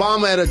Barack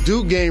Obama at a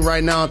Duke game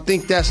right now and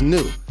think that's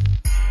new.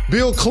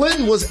 Bill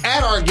Clinton was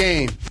at our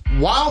game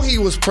while he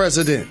was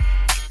president.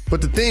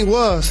 But the thing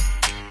was,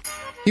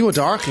 he went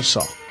to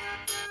Arkansas.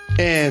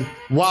 And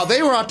while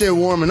they were out there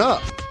warming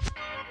up,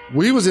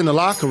 we was in the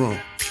locker room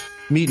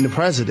meeting the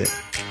president.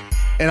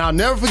 And I'll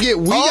never forget,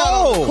 we got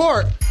on the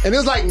court, and it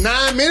was like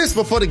 9 minutes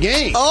before the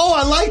game. Oh,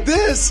 I like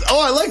this. Oh,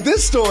 I like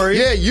this story.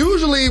 Yeah,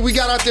 usually we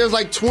got out there, it was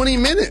like 20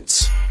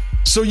 minutes.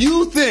 So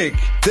you think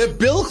that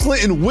Bill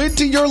Clinton went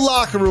to your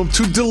locker room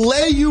to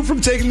delay you from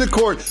taking the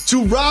court,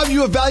 to rob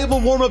you of valuable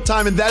warm-up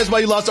time, and that is why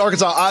you lost to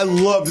Arkansas? I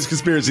love this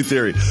conspiracy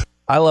theory.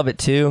 I love it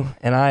too,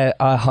 and I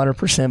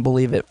 100%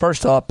 believe it.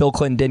 First off, Bill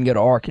Clinton didn't go to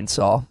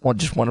Arkansas. I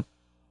just want to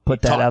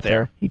put that out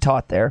there. He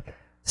taught there.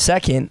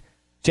 Second,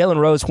 Jalen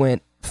Rose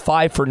went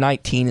 5 for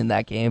 19 in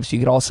that game, so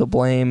you could also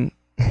blame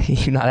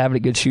you not having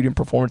a good shooting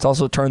performance.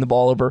 Also turned the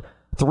ball over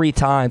 3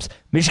 times.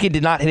 Michigan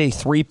did not hit a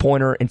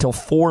three-pointer until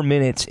 4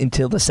 minutes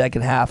until the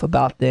second half,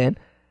 about then.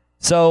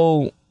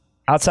 So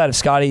outside of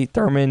Scottie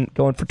Thurman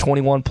going for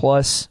 21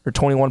 points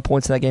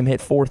in that game,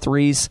 hit 4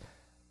 threes,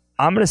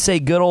 I'm going to say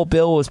good old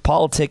Bill was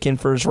politicking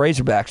for his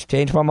Razorbacks.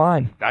 Changed my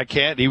mind. I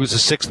can't. He was a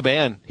sixth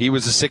man. He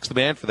was a sixth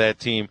man for that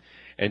team.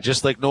 And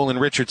just like Nolan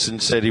Richardson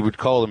said, he would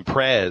call him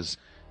Prez.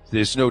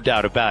 There's no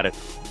doubt about it.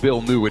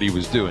 Bill knew what he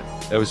was doing.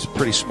 That was a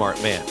pretty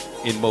smart man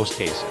in most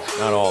cases,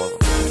 not all of them.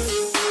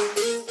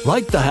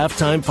 Like the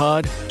Halftime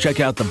Pod? Check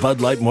out the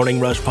Bud Light Morning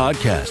Rush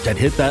podcast at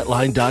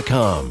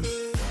hitthatline.com.